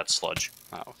through it. That's sludge.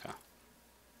 Oh, okay.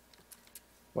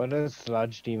 What does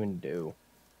sludge even do?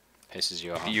 Pisses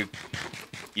you off.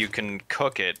 You can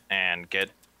cook it and get,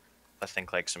 I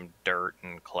think, like some dirt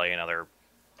and clay and other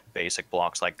basic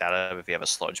blocks like that if you have a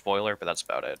sludge boiler, but that's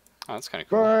about it. Oh, that's kind of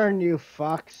cool. Burn, you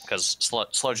fucks! Because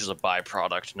sludge is a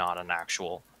byproduct, not an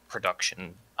actual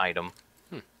production item.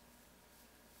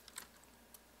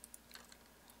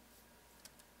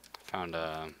 Found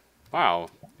a... Wow,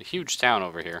 a huge town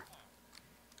over here.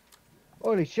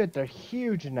 Holy shit, they're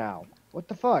huge now. What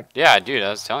the fuck? Yeah, dude, I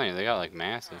was telling you, they got like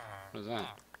massive. What is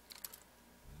that?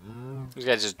 These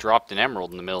guys just dropped an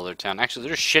emerald in the middle of their town. Actually,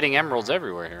 they're just shitting emeralds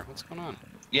everywhere here. What's going on?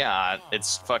 Yeah,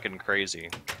 it's fucking crazy.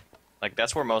 Like,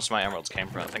 that's where most of my emeralds came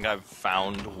from. I think I've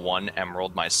found 1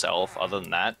 emerald myself. Other than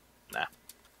that, nah.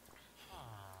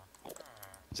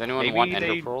 Does anyone Maybe want ender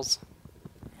they- pearls?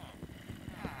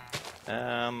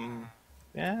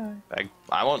 Yeah,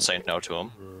 I won't say no to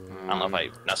them. I don't know if I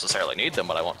necessarily need them,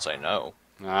 but I won't say no.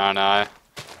 No.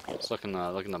 Just looking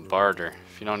to barter.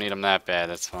 If you don't need them that bad,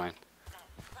 that's fine.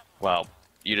 Well,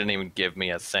 you didn't even give me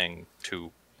a thing to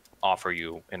offer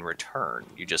you in return.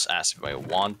 You just asked if I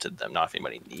wanted them, not if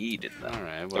anybody needed them. All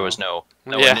right. Well, There was no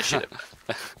yeah. initiative.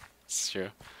 It's true.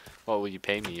 What will you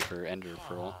pay me for ender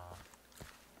pearl?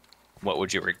 What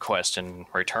would you request in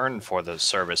return for the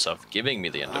service of giving me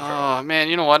the ender pearl? Oh man,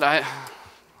 you know what? I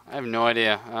have no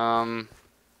idea.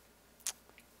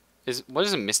 What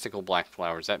is a mystical black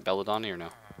flower? Is that belladonna or no?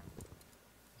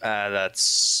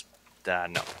 That's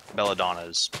no. Belladonna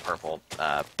is purple.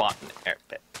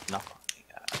 No.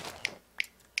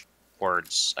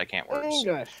 Words. I can't words.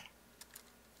 English.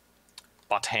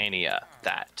 Botania.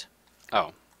 That.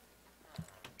 Oh,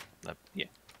 Yeah.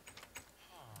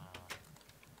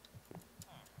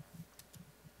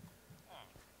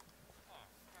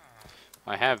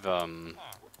 I have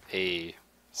a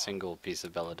single piece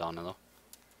of belladonna though,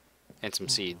 and some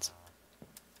seeds.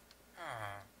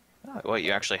 Oh, what,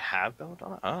 you actually have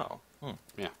belladonna? Oh.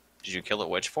 Yeah. Did you kill a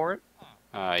witch for it?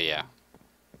 Yeah.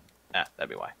 Ah, that'd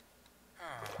be why.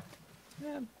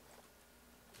 Yeah.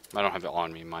 I don't have it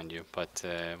on me, mind you, but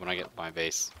when I get my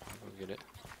base, I'll go get it.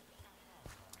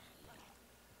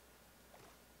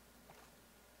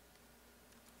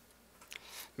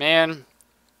 Man,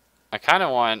 I kind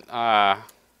of want, I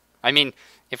mean,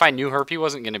 if I knew Herpy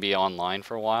wasn't going to be online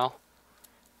for a while,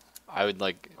 I would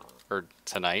or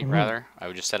tonight rather, I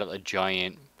would just set up a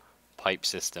giant pipe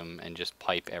system and just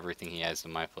pipe everything he has to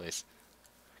my place.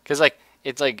 Because, like,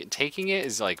 it's like taking it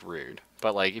is, like, rude.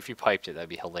 But, like, if you piped it, that'd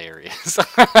be hilarious.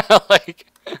 Like,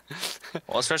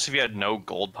 Well, especially if you had no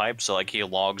gold pipe, so like he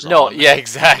logs no, on. yeah, And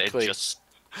exactly. it just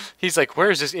He's like,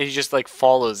 where is this? And he just, like,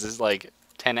 follows this, like,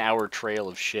 10-hour trail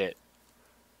of shit.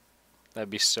 That'd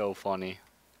be so funny.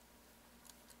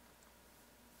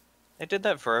 they did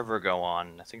that forever ago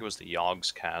on. I think it was the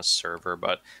Yogscast server.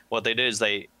 But what they did is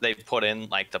they put in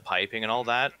like the piping and all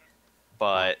that,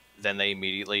 but then they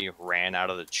immediately ran out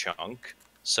of the chunk,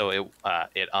 so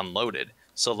it unloaded.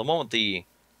 So the moment the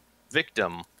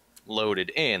victim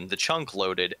loaded in, the chunk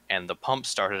loaded, and the pump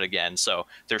started again. So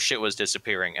their shit was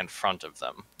disappearing in front of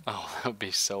them. Oh, that would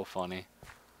be so funny.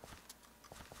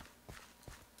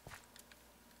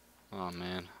 Oh,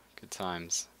 man. Good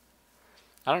times.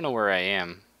 I don't know where I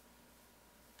am.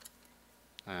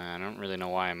 I don't really know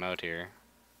why I'm out here.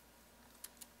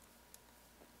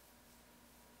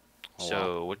 Oh,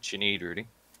 So wow. what you need, Rudy?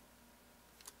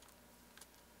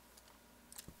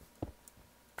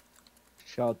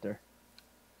 Shelter.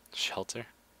 Shelter?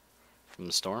 From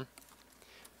the storm?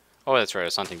 Oh, that's right. I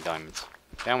was hunting diamonds.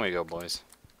 Down we go, boys.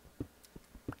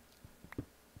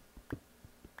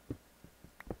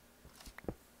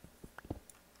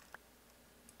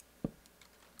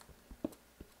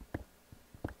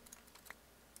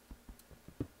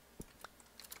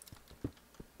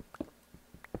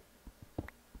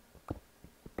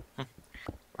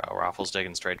 Wow, Raffles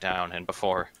digging straight down, and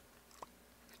before.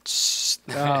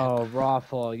 No,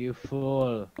 Raffle, you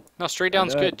fool. No, straight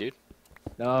down's good, dude.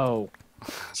 No.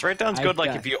 Straight down's I've good, like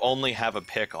got- if you only have a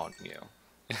pick on you.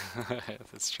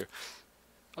 That's true.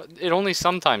 It only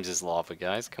sometimes is lava,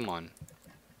 guys. Come on.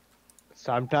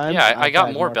 Sometimes. Yeah, I I've got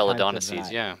had more times belladonna than seeds,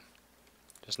 that. yeah.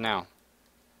 Just now.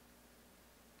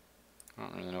 I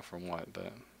don't really know from what,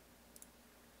 but...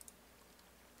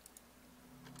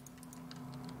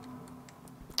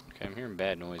 Okay, I'm hearing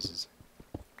bad noises.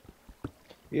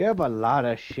 You have a lot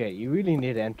of shit. You really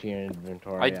need to empty your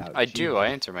inventory out. I do. I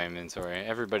Jesus. enter my inventory.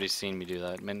 Everybody's seen me do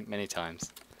that many, many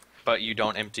times. But you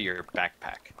don't empty your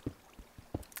backpack.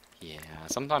 Yeah,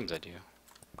 sometimes I do.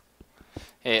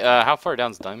 Hey, how far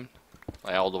down's diamond?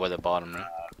 Like all the way to the bottom, right?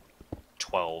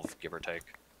 12, give or take.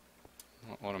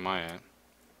 What am I at?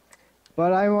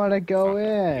 But I want to go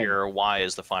in. Your Y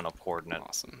is the final coordinate.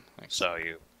 Awesome. Thanks. So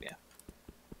yeah.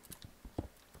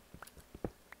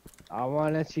 I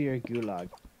want to see your gulag.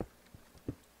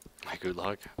 My good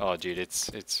luck. Oh, dude,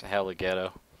 it's hella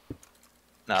ghetto.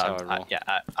 No, That's how I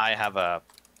roll.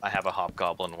 I have a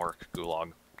hobgoblin work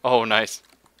gulag. Oh, nice.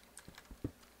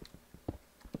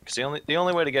 Because the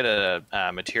only way to get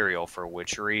a material for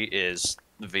witchery is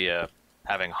via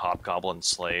having hobgoblin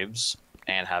slaves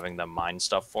and having them mine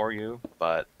stuff for you.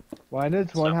 But Why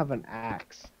does one So- have an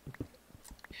axe?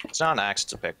 it's not an axe;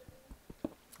 it's a pick.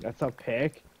 That's a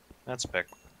pick. That's a pick.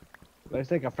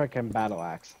 Looks like a freaking battle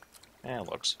axe. Yeah, it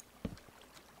looks.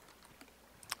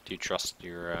 Do you trust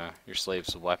your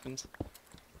slaves with weapons?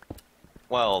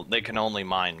 Well, they can only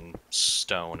mine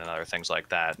stone and other things like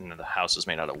that, and the house is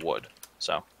made out of wood.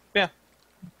 So yeah,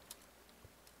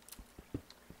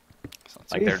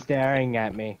 Sounds Like He's they're- staring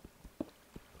at me.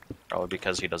 probably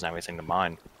because he doesn't have anything to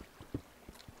mine.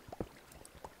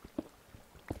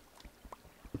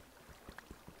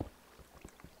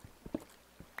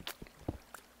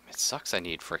 It sucks I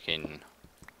need freaking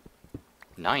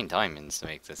 9 diamonds to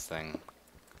make this thing.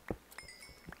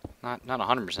 Not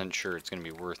 100% sure it's gonna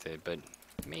be worth it, but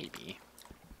maybe.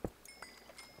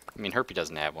 I mean, Herpy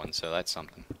doesn't have one, so that's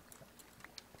something.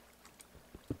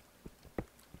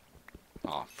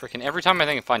 Oh, freaking every time I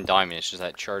think I find diamond, it's just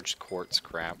that charged quartz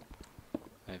crap.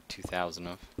 I have 2,000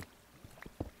 of.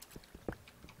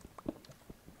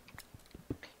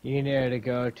 You need to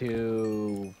go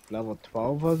to level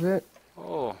 12, was it?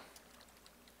 Oh,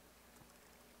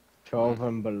 12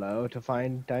 and below to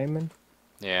find diamond?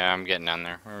 yeah, I'm getting down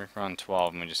there. We're on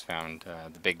 12, and we just found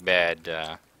the big bad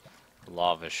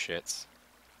lava shits.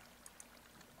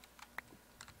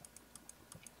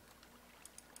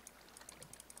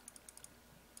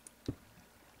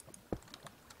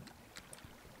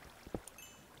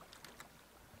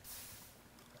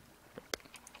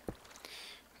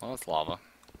 Well, it's lava,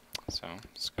 so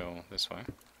let's go this way.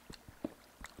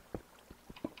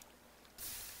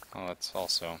 Oh, that's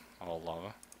also all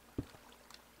lava.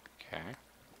 Okay.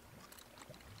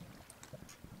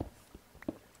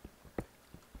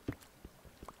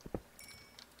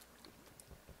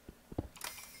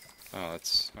 Oh,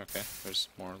 that's okay. There's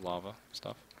more lava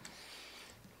stuff.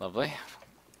 Lovely.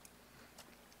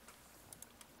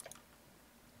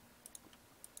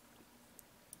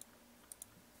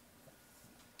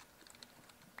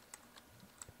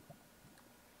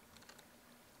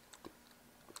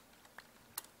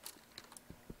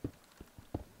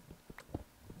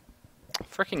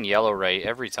 Freaking yellow right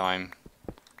every time.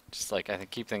 Just like, I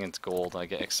keep thinking it's gold. I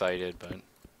get excited, but...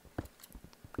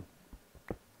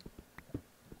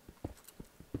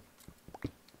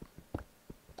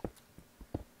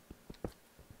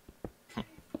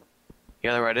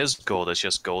 Yeah, the red is gold. It's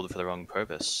just gold for the wrong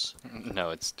purpose.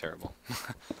 No, it's terrible.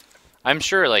 I'm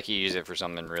sure, like, you use it for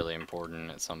something really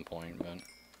important at some point,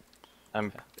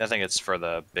 but... I think it's for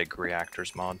the big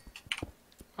reactors mod.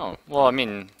 Oh, well, I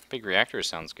mean, big reactor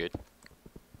sounds good.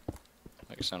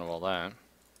 Like the sound of all that.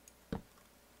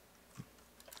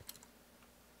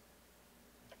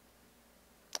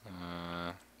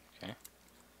 Okay.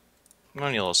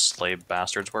 Well, you little slave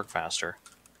bastards work faster.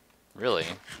 Really?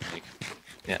 Like,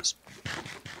 Yes.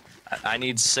 I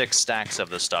need 6 stacks of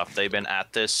this stuff. They've been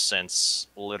at this since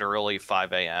literally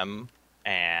 5 a.m.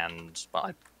 And, well,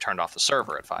 I turned off the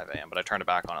server at 5 a.m., but I turned it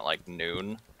back on at like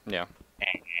noon. yeah.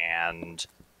 And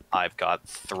I've got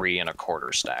 3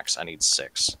 1/4 stacks. I need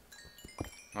 6.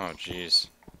 Oh, jeez.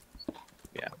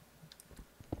 Yeah.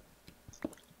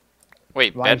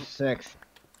 Wait, Why 6?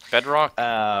 bedrock?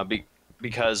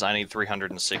 Because I need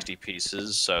 360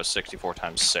 pieces, so 64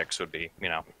 times 6 would be,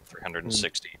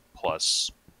 360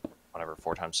 plus whatever,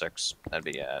 4 times 6. That'd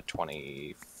be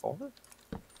 24?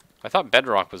 I thought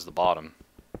bedrock was the bottom.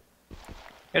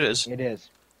 It is. It is.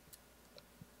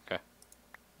 Okay.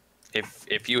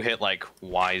 If you hit like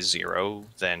Y0,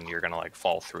 then you're gonna like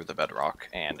fall through the bedrock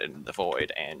and in the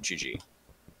void and GG.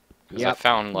 Because I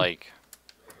found like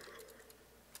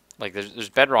there's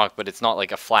bedrock, but it's not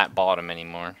like a flat bottom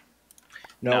anymore.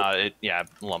 No,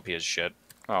 lumpy as shit.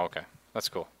 Oh, okay. That's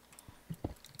cool.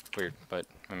 Weird, but,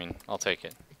 I mean, I'll take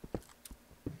it.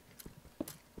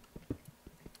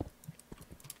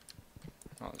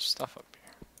 Oh, there's stuff up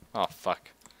here. Oh, fuck.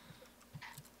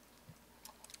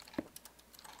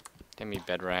 Give me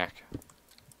bedrock.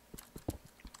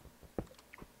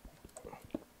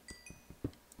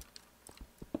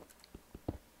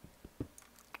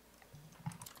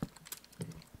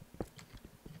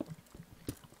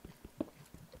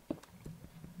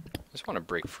 I just want to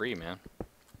break free, man.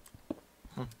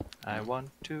 I want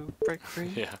to break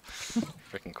free. Yeah.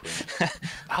 Freaking queen.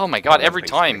 Oh my god, every Break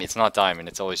time free. it's not diamond,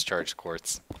 it's always charged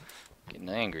quartz. Getting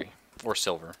angry. Or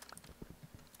silver.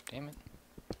 Damn it.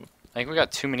 I think we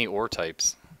got too many ore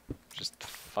types. Just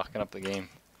fucking up the game.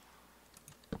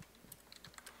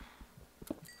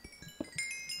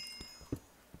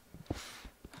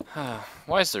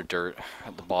 Why is there dirt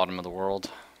at the bottom of the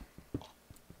world?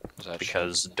 What's that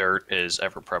Because dirt is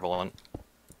ever prevalent. shit?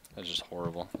 That's just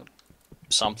horrible.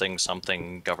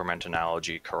 Something government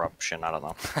analogy, corruption, I don't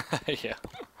know. Yeah.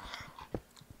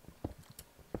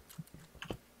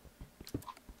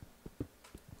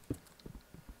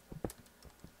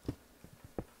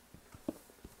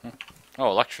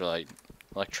 Oh, electrolyte.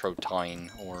 Electrotine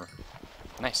ore.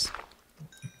 Nice.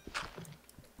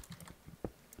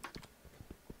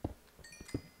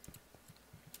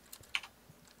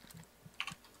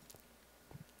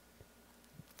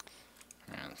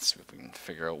 Let's see if we can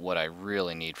figure out what I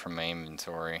really need from my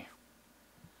inventory.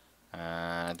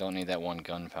 I don't need that one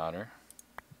gunpowder.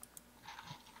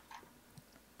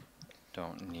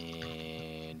 Don't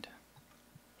need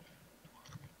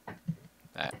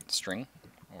that string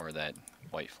or that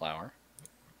white flower.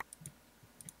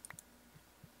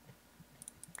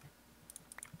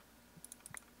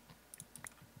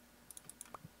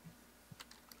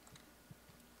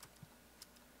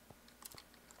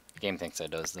 Game thinks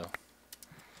it does though.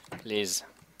 Please.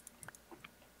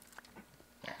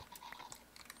 There.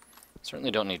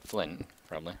 Certainly don't need flint,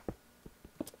 probably.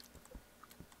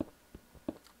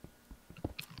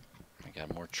 I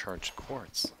got more charged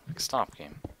quartz. Like stop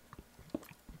game.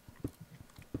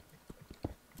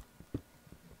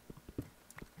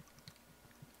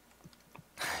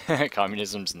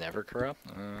 Communism's never corrupt?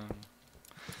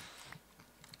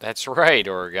 That's right,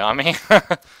 origami.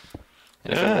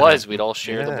 And if it was, we'd all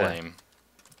share the blame.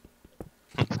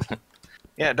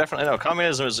 Yeah, definitely. No,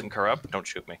 communism isn't corrupt. Don't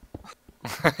shoot me.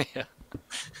 Yeah.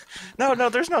 No,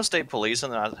 there's no state police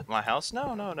in my house.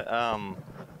 No. No.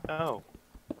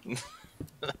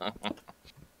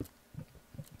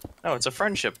 No, it's a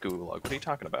friendship gulag. What are you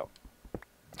talking about?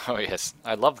 Oh yes,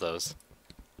 I love those.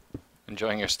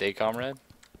 Enjoying your stay, comrade?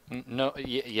 No,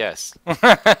 yes.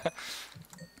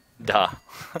 Duh.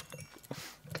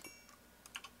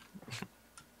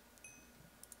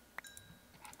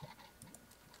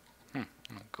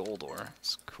 Gold ore.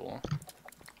 It's cool.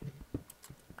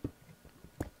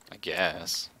 I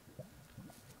guess.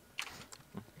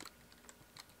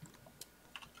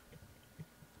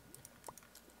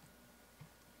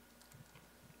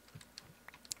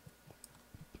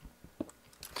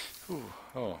 Ooh,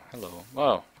 oh, Hello.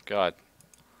 Oh, God.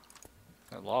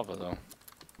 That lava, though.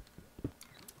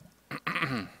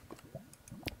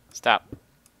 Stop.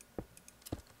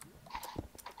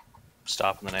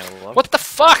 Stop in the name of love. What the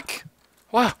fuck?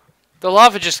 Wow. The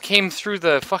lava just came through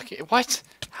the fucking... What?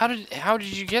 How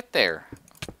did you get there?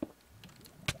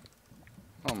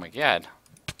 Oh my god.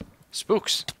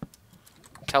 Spooks.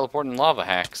 Teleporting lava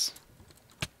hacks.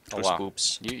 Oh Two wow.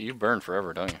 scoops. You burn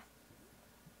forever, don't you?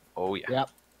 Oh yeah. Yep.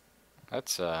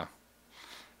 That's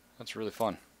really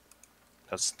fun.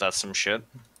 That's some shit.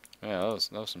 Yeah,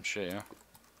 that was some shit, yeah.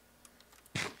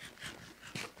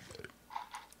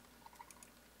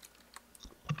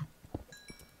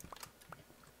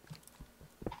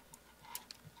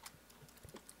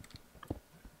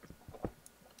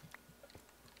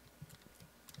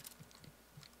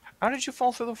 How did you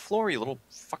fall through the floor, you little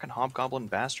fucking hobgoblin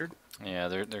bastard? Yeah,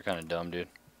 they're kind of dumb, dude.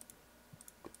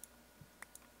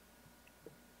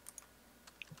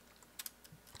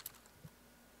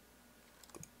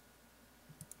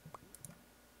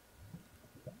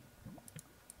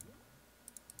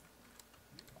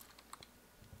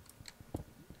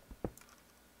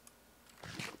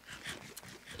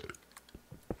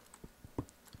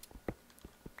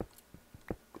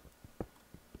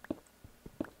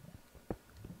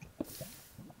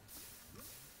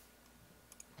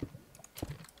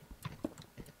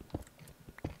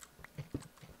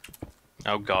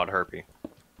 Oh god, Herpy.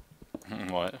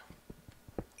 What?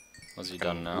 What's he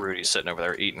done now? Rudy's sitting over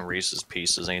there eating Reese's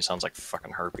Pieces, and he sounds like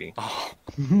fucking Herpy. Oh,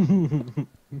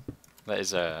 that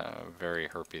is a very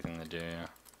herpy thing to do, yeah.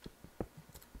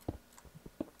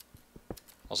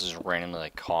 Also just randomly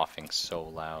like coughing so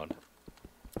loud.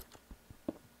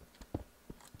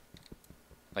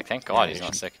 Like, thank God he's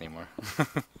not sick anymore.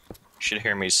 You should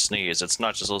hear me sneeze. It's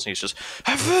not just listening, it's just...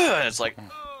 And it's like...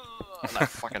 And I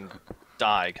fucking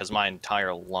die, because my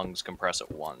entire lungs compress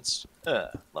at once.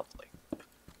 Lovely.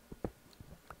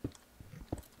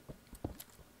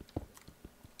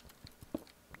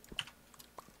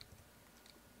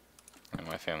 And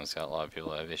my family's got a lot of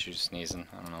people that have issues sneezing.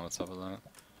 I don't know what's up with that.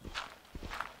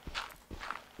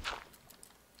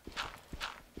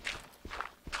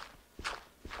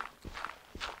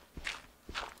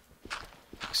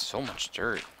 Like, so much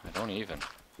dirt. I don't even.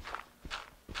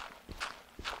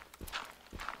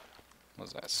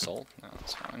 Was that salt? No,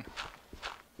 it's fine.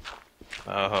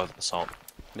 Oh, the salt.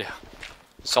 Yeah.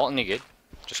 Salt any good?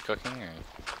 Just cooking or?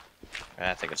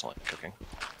 I think it's only cooking.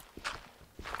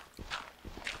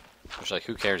 Which, like,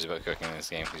 who cares about cooking in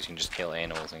this game? Because you can just kill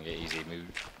animals and get easy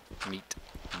meat.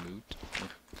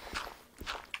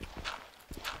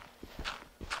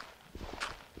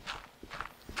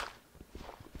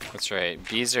 That's right.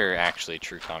 Bees are actually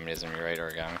true communism. You're right,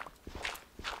 Origami.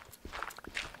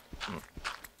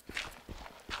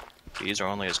 These are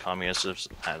only as communist as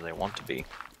they want to be.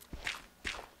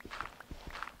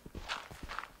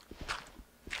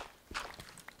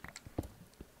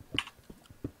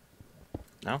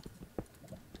 No?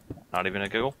 Not even a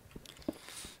Google?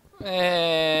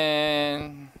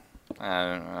 And I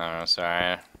don't know.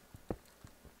 Sorry.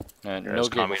 No, They're no as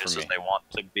Google communist for as me. they want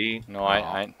to be? No,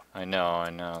 I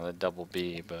know the double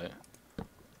B, but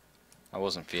I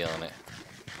wasn't feeling it.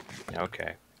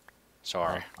 Okay.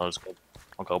 Sorry.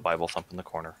 I'll go Bible thump in the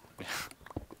corner.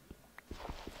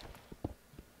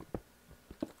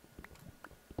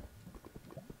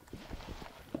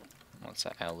 What's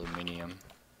that? Aluminium.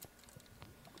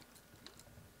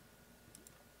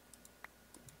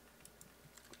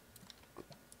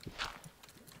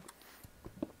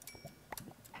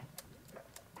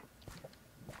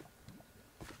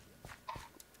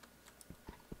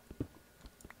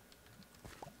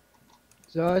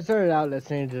 So I started out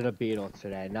listening to the Beatles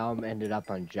today. Now I'm ended up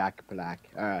on Jack Black.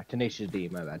 Tenacious D,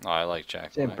 my bad. Oh, I like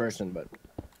Jack Same Black. person, but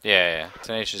Yeah.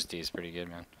 Tenacious D is pretty good,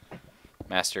 man.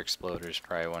 Master Exploder is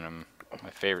probably one of my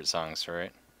favorite songs,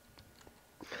 right?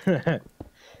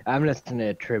 I'm listening to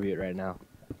a tribute right now.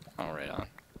 Oh, right on.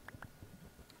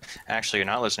 Actually, you're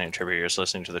not listening to tribute, you're just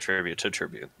listening to the tribute to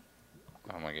tribute.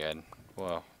 Oh my god.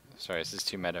 Whoa. Sorry, this is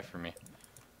too meta for me.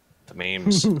 The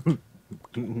memes.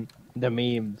 The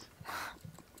memes.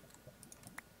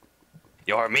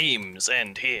 Your memes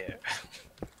end here.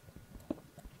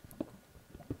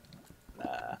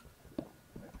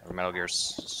 Or Metal Gear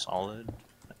Solid?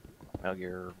 Metal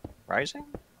Gear Rising?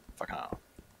 Fucking hell.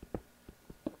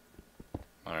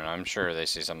 I don't know. I'm sure they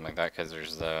see something like that because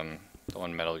there's the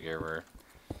one Metal Gear where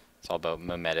it's all about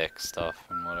mimetic stuff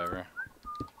and whatever.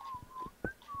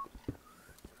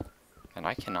 And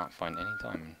I cannot find any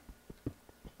diamond.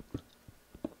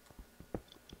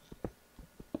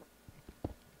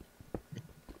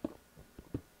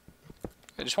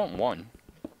 I just want one.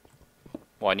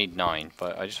 Well, I need 9,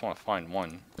 but I just want to find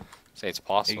one. Say it's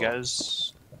possible. You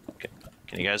guys,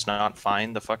 can you guys not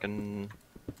find the fucking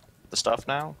the stuff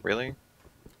now? Really?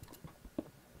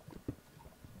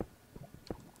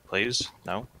 Please?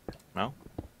 No? No?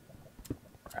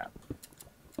 Crap.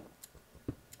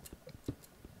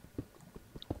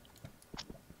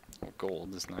 Oh,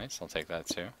 gold is nice. I'll take that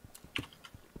too.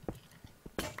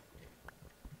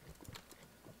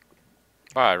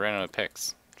 Wow, I ran out of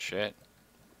picks. Shit.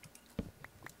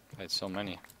 I had so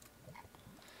many.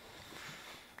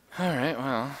 Alright,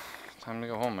 well, time to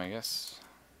go home, I guess.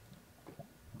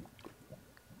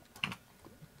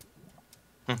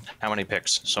 How many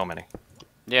picks? So many.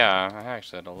 Yeah, I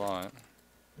actually had a lot.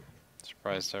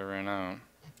 Surprised I ran out.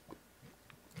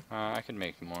 I could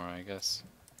make more, I guess.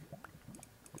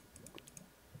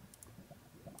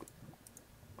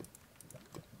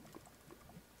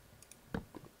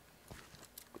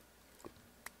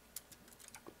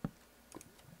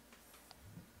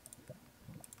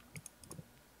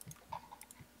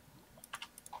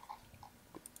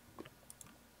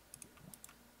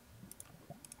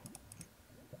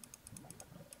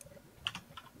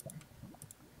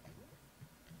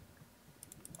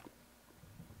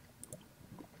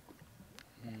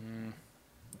 Mm.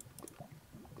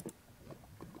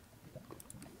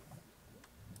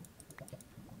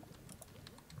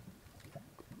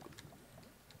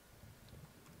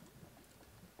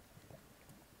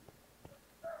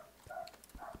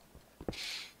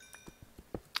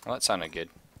 Well, that sounded good.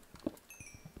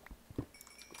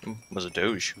 Was it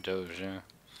Doge? Doge, yeah.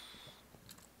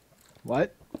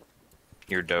 What?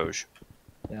 Your Doge.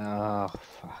 Oh,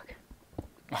 fuck.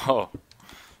 Oh.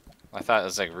 I thought it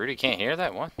was like, Rudy can't hear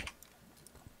that? What?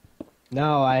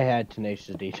 No, I had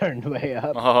tenacity turned way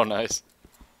up. Oh, nice.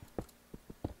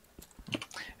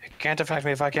 It can't affect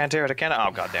me if I can't hear it. I can't.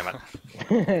 Oh, god damn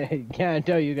it. Can't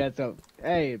tell you got some.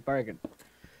 Hey, bargain.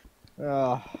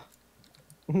 Oh,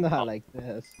 not like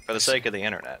this. For the sake of the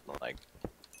internet, like.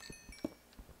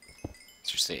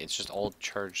 Seriously, it's just all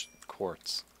charged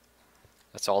quartz.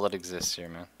 That's all that exists here,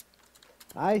 man.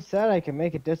 I said I can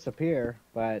make it disappear,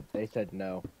 but they said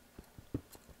no.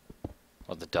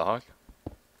 Oh, the dog?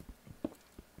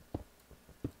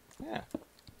 Yeah.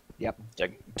 Yep.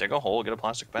 Dig a hole, get a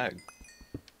plastic bag.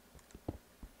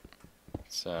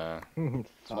 It's Fuck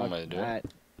one way to do it. that.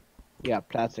 You got a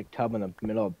plastic tub in the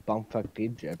middle of bumfuck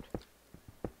Egypt.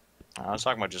 I was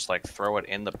talking about just like throw it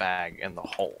in the bag in the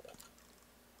hole.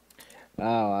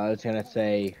 Oh, I was gonna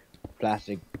say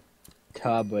plastic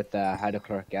tub with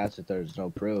hydrochloric acid. There's no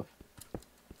proof.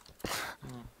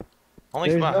 Only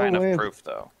There's not no high enough way of- proof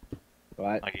though.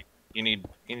 What? Like you need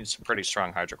some pretty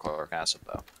strong hydrochloric acid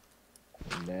though.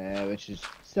 Nah, which is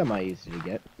semi easy to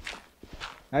get.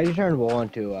 How do you turn wool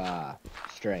into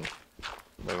string?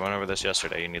 We went over this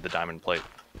yesterday. You need the diamond plate.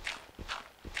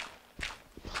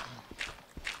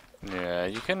 Yeah,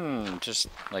 you can just,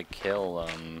 like, kill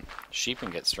sheep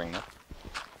and get string, though.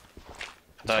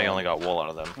 I thought you only got wool out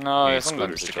of them. No, you yeah, need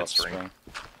sometimes scooters they to drop get string.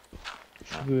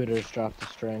 Scooters drop the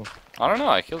string. I don't know,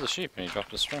 I killed a sheep and he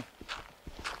dropped a string.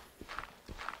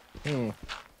 Hmm.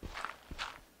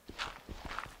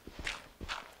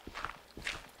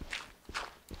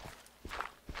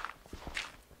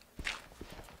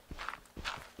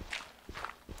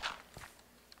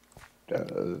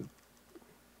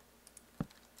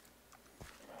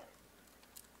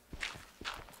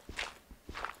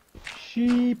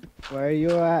 Sheep, where are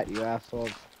you at, you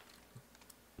assholes?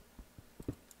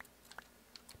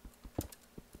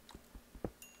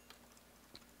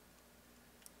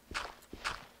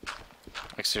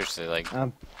 Like, seriously, like,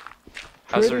 I'm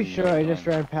how's there pretty sure no I just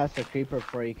time? ran past the creeper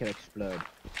before he could explode.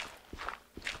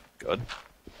 Good.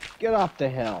 Get off the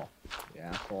hill, you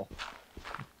asshole.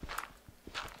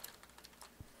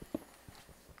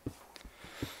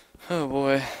 Oh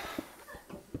boy.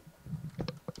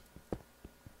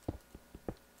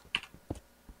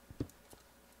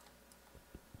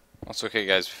 That's okay,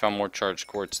 guys. We found more charged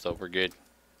quartz, though. We're good.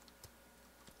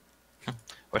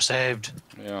 We're saved.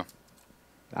 Yeah.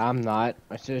 I'm not.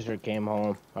 My sister came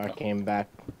home, or came back.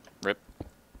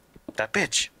 That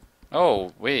bitch.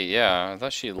 Oh, wait, yeah. I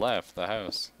thought she left the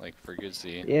house, like, for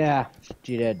goodsy. Yeah,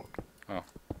 she did. Oh.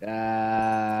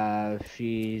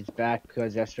 She's back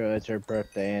because yesterday was her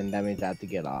birthday, and that means I have to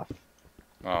get off.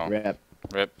 Oh. Rip.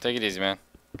 Rip. Take it easy, man.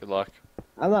 Good luck.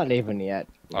 I'm not leaving yet.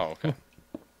 Oh, okay.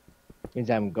 Means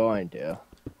I'm going to.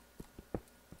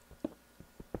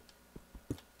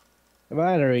 I'm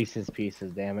out of Reese's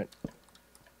Pieces, damn it.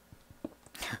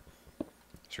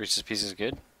 Is Reese's Pieces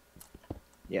good?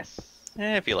 Yes.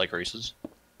 If you like Reese's.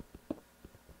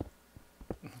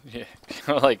 Yeah.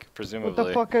 Like, What presumably.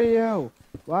 the fuck are you?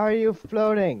 Why are you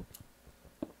floating?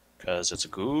 Because it's a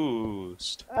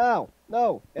ghost. Oh,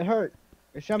 no, it hurt.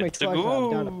 It shot me It's a twice.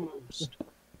 I'm down. ghost.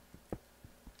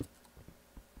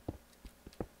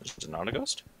 Is it not a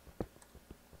ghost?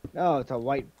 No, it's a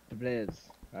white blaze.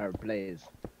 Or blaze.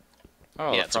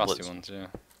 Oh, Yeah, the it's a frosty blitz. ones, yeah.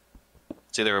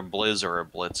 It's either a blizz or a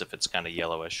blitz if it's kind of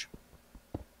yellowish.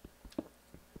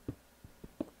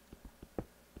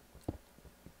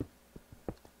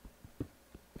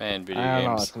 Man, video I don't know,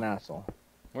 games. it's an asshole.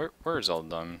 Where's all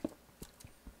done?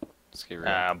 Let's get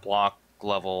real. Block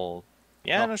level.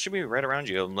 Yeah, Oh. no, it should be right around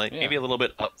you. Like, Yeah. maybe a little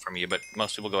bit up from you, but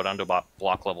most people go down to about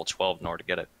block level 12 in order to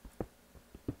get it.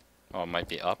 Oh, it might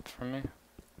be up from me?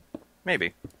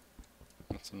 Maybe.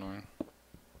 That's annoying.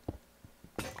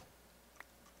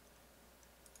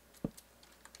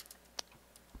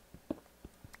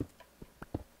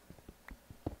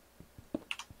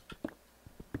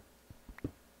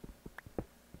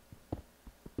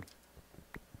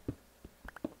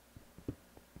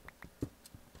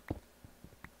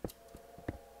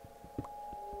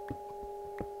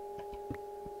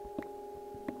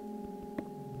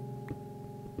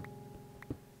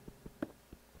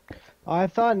 I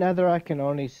thought netherite can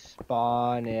only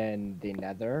spawn in the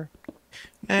nether.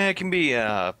 It can be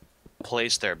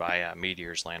placed there by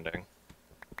meteors landing.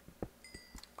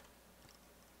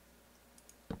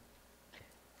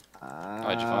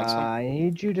 Did you find some? I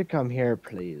need you to come here,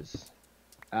 please.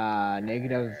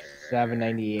 Negative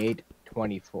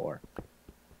 798.24.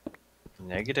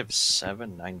 Negative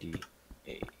 798.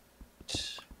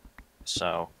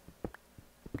 So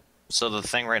the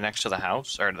thing right next to the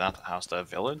house, or not the house, the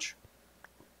village?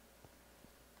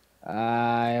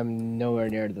 I am nowhere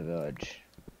near the village.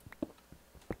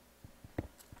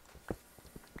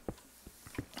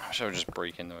 I wish I would just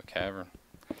break into a cavern.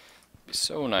 It'd be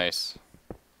so nice.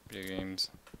 Video games.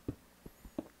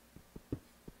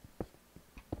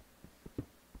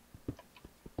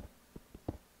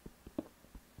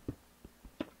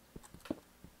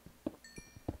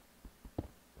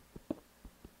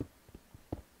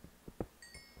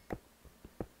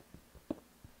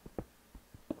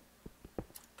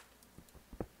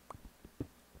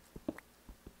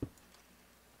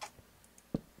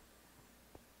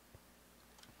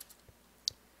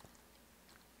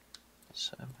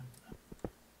 Seven.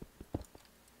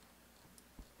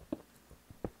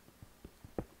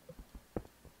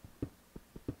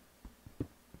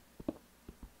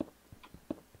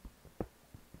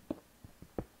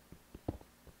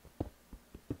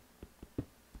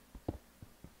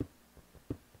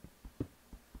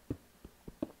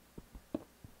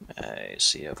 I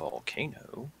see a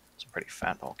volcano. It's a pretty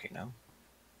fat volcano.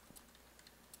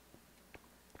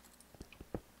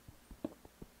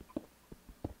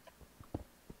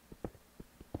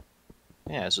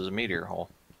 Yeah, this is a meteor hole.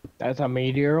 That's a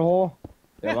meteor hole?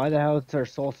 Then Yeah. why the hell is there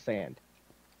soul sand?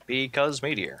 Because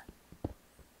meteor.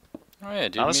 Oh yeah,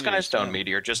 dude. Not a meteors, skystone yeah.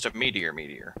 meteor, just a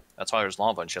meteor. That's why there's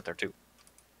lava and shit there too.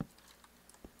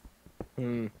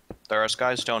 Hmm. There are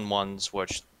skystone ones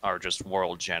which are just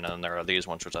world gen, and there are these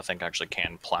ones which I think actually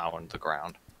can plow into the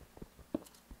ground.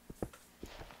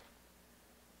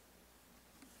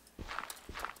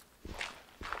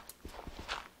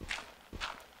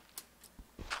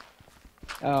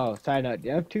 Oh, side note, do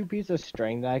you have 2 pieces of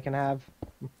string that I can have?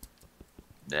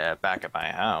 Yeah, back at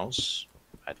my house,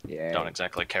 I Yeah. don't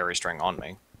exactly carry string on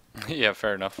me. Yeah,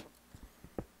 fair enough.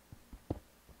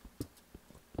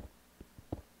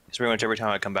 It's pretty much every time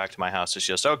I come back to my house, it's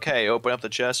just, okay, open up the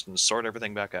chest and sort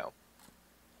everything back out.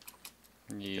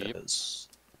 Yep. 'Cause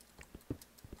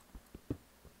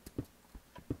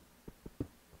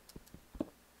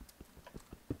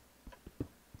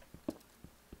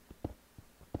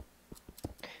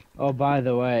Oh, by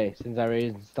the way, since I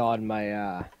reinstalled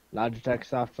my Logitech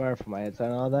software for my headset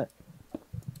and all that,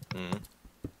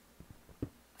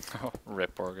 Oh,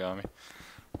 rip origami.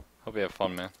 Hope you have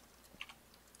fun, man.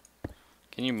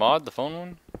 Can you mod the phone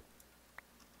one?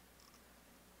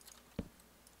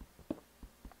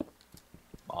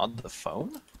 mod the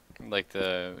phone? Like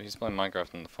he's playing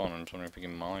Minecraft on the phone. I'm just wondering if you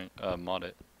can mod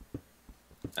it.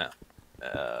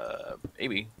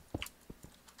 Maybe.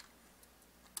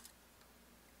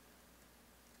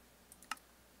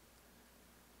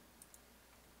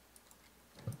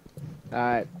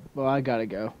 alright, well, I gotta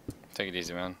go. Take it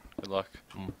easy, man. Good luck.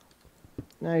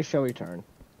 I shall return.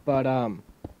 But,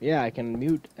 yeah, I can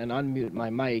mute and unmute my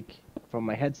mic from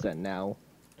my headset now.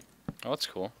 Oh, that's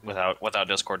cool. Without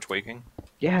Discord tweaking?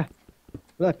 Yeah.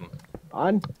 Look.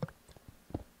 On.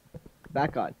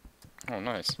 Back on. Oh,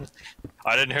 nice.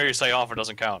 I didn't hear you say off, it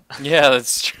doesn't count. Yeah,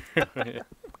 that's true. Yeah.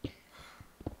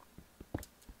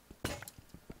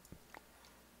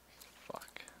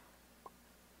 Fuck.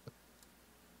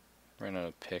 Ran out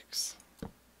of picks.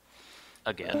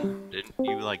 Again, didn't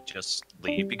you like just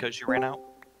leave because you ran out?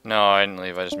 No, I didn't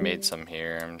leave. I just made some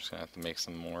here. I'm just gonna have to make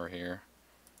some more here.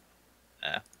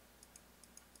 Eh.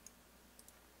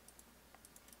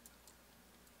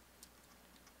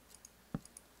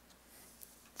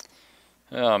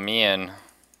 Oh man.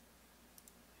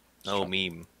 No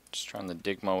meme. Just trying to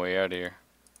dig my way out of here.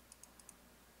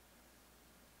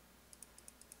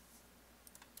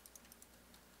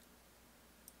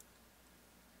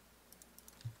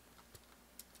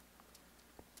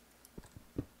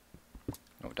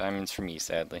 No diamonds for me,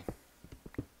 sadly.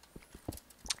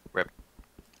 Rip.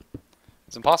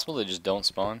 Is it possible they just don't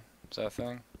spawn? Is that a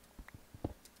thing?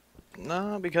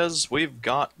 No, because we've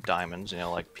got diamonds. You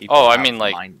know, like people. Oh, I have mean,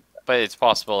 like, mined- but it's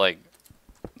possible, like,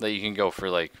 that you can go for,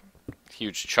 like,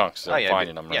 huge chunks of Oh, yeah,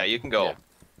 finding them, right? yeah, you can go. Yeah.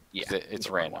 Yeah, 'Cause it's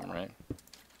go for a random, while. right?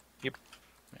 Yep.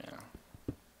 Yeah.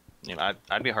 You know,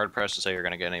 I'd be hard pressed to say you're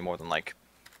gonna get any more than like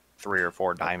 3 or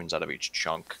 4 diamonds out of each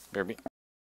chunk. Derby.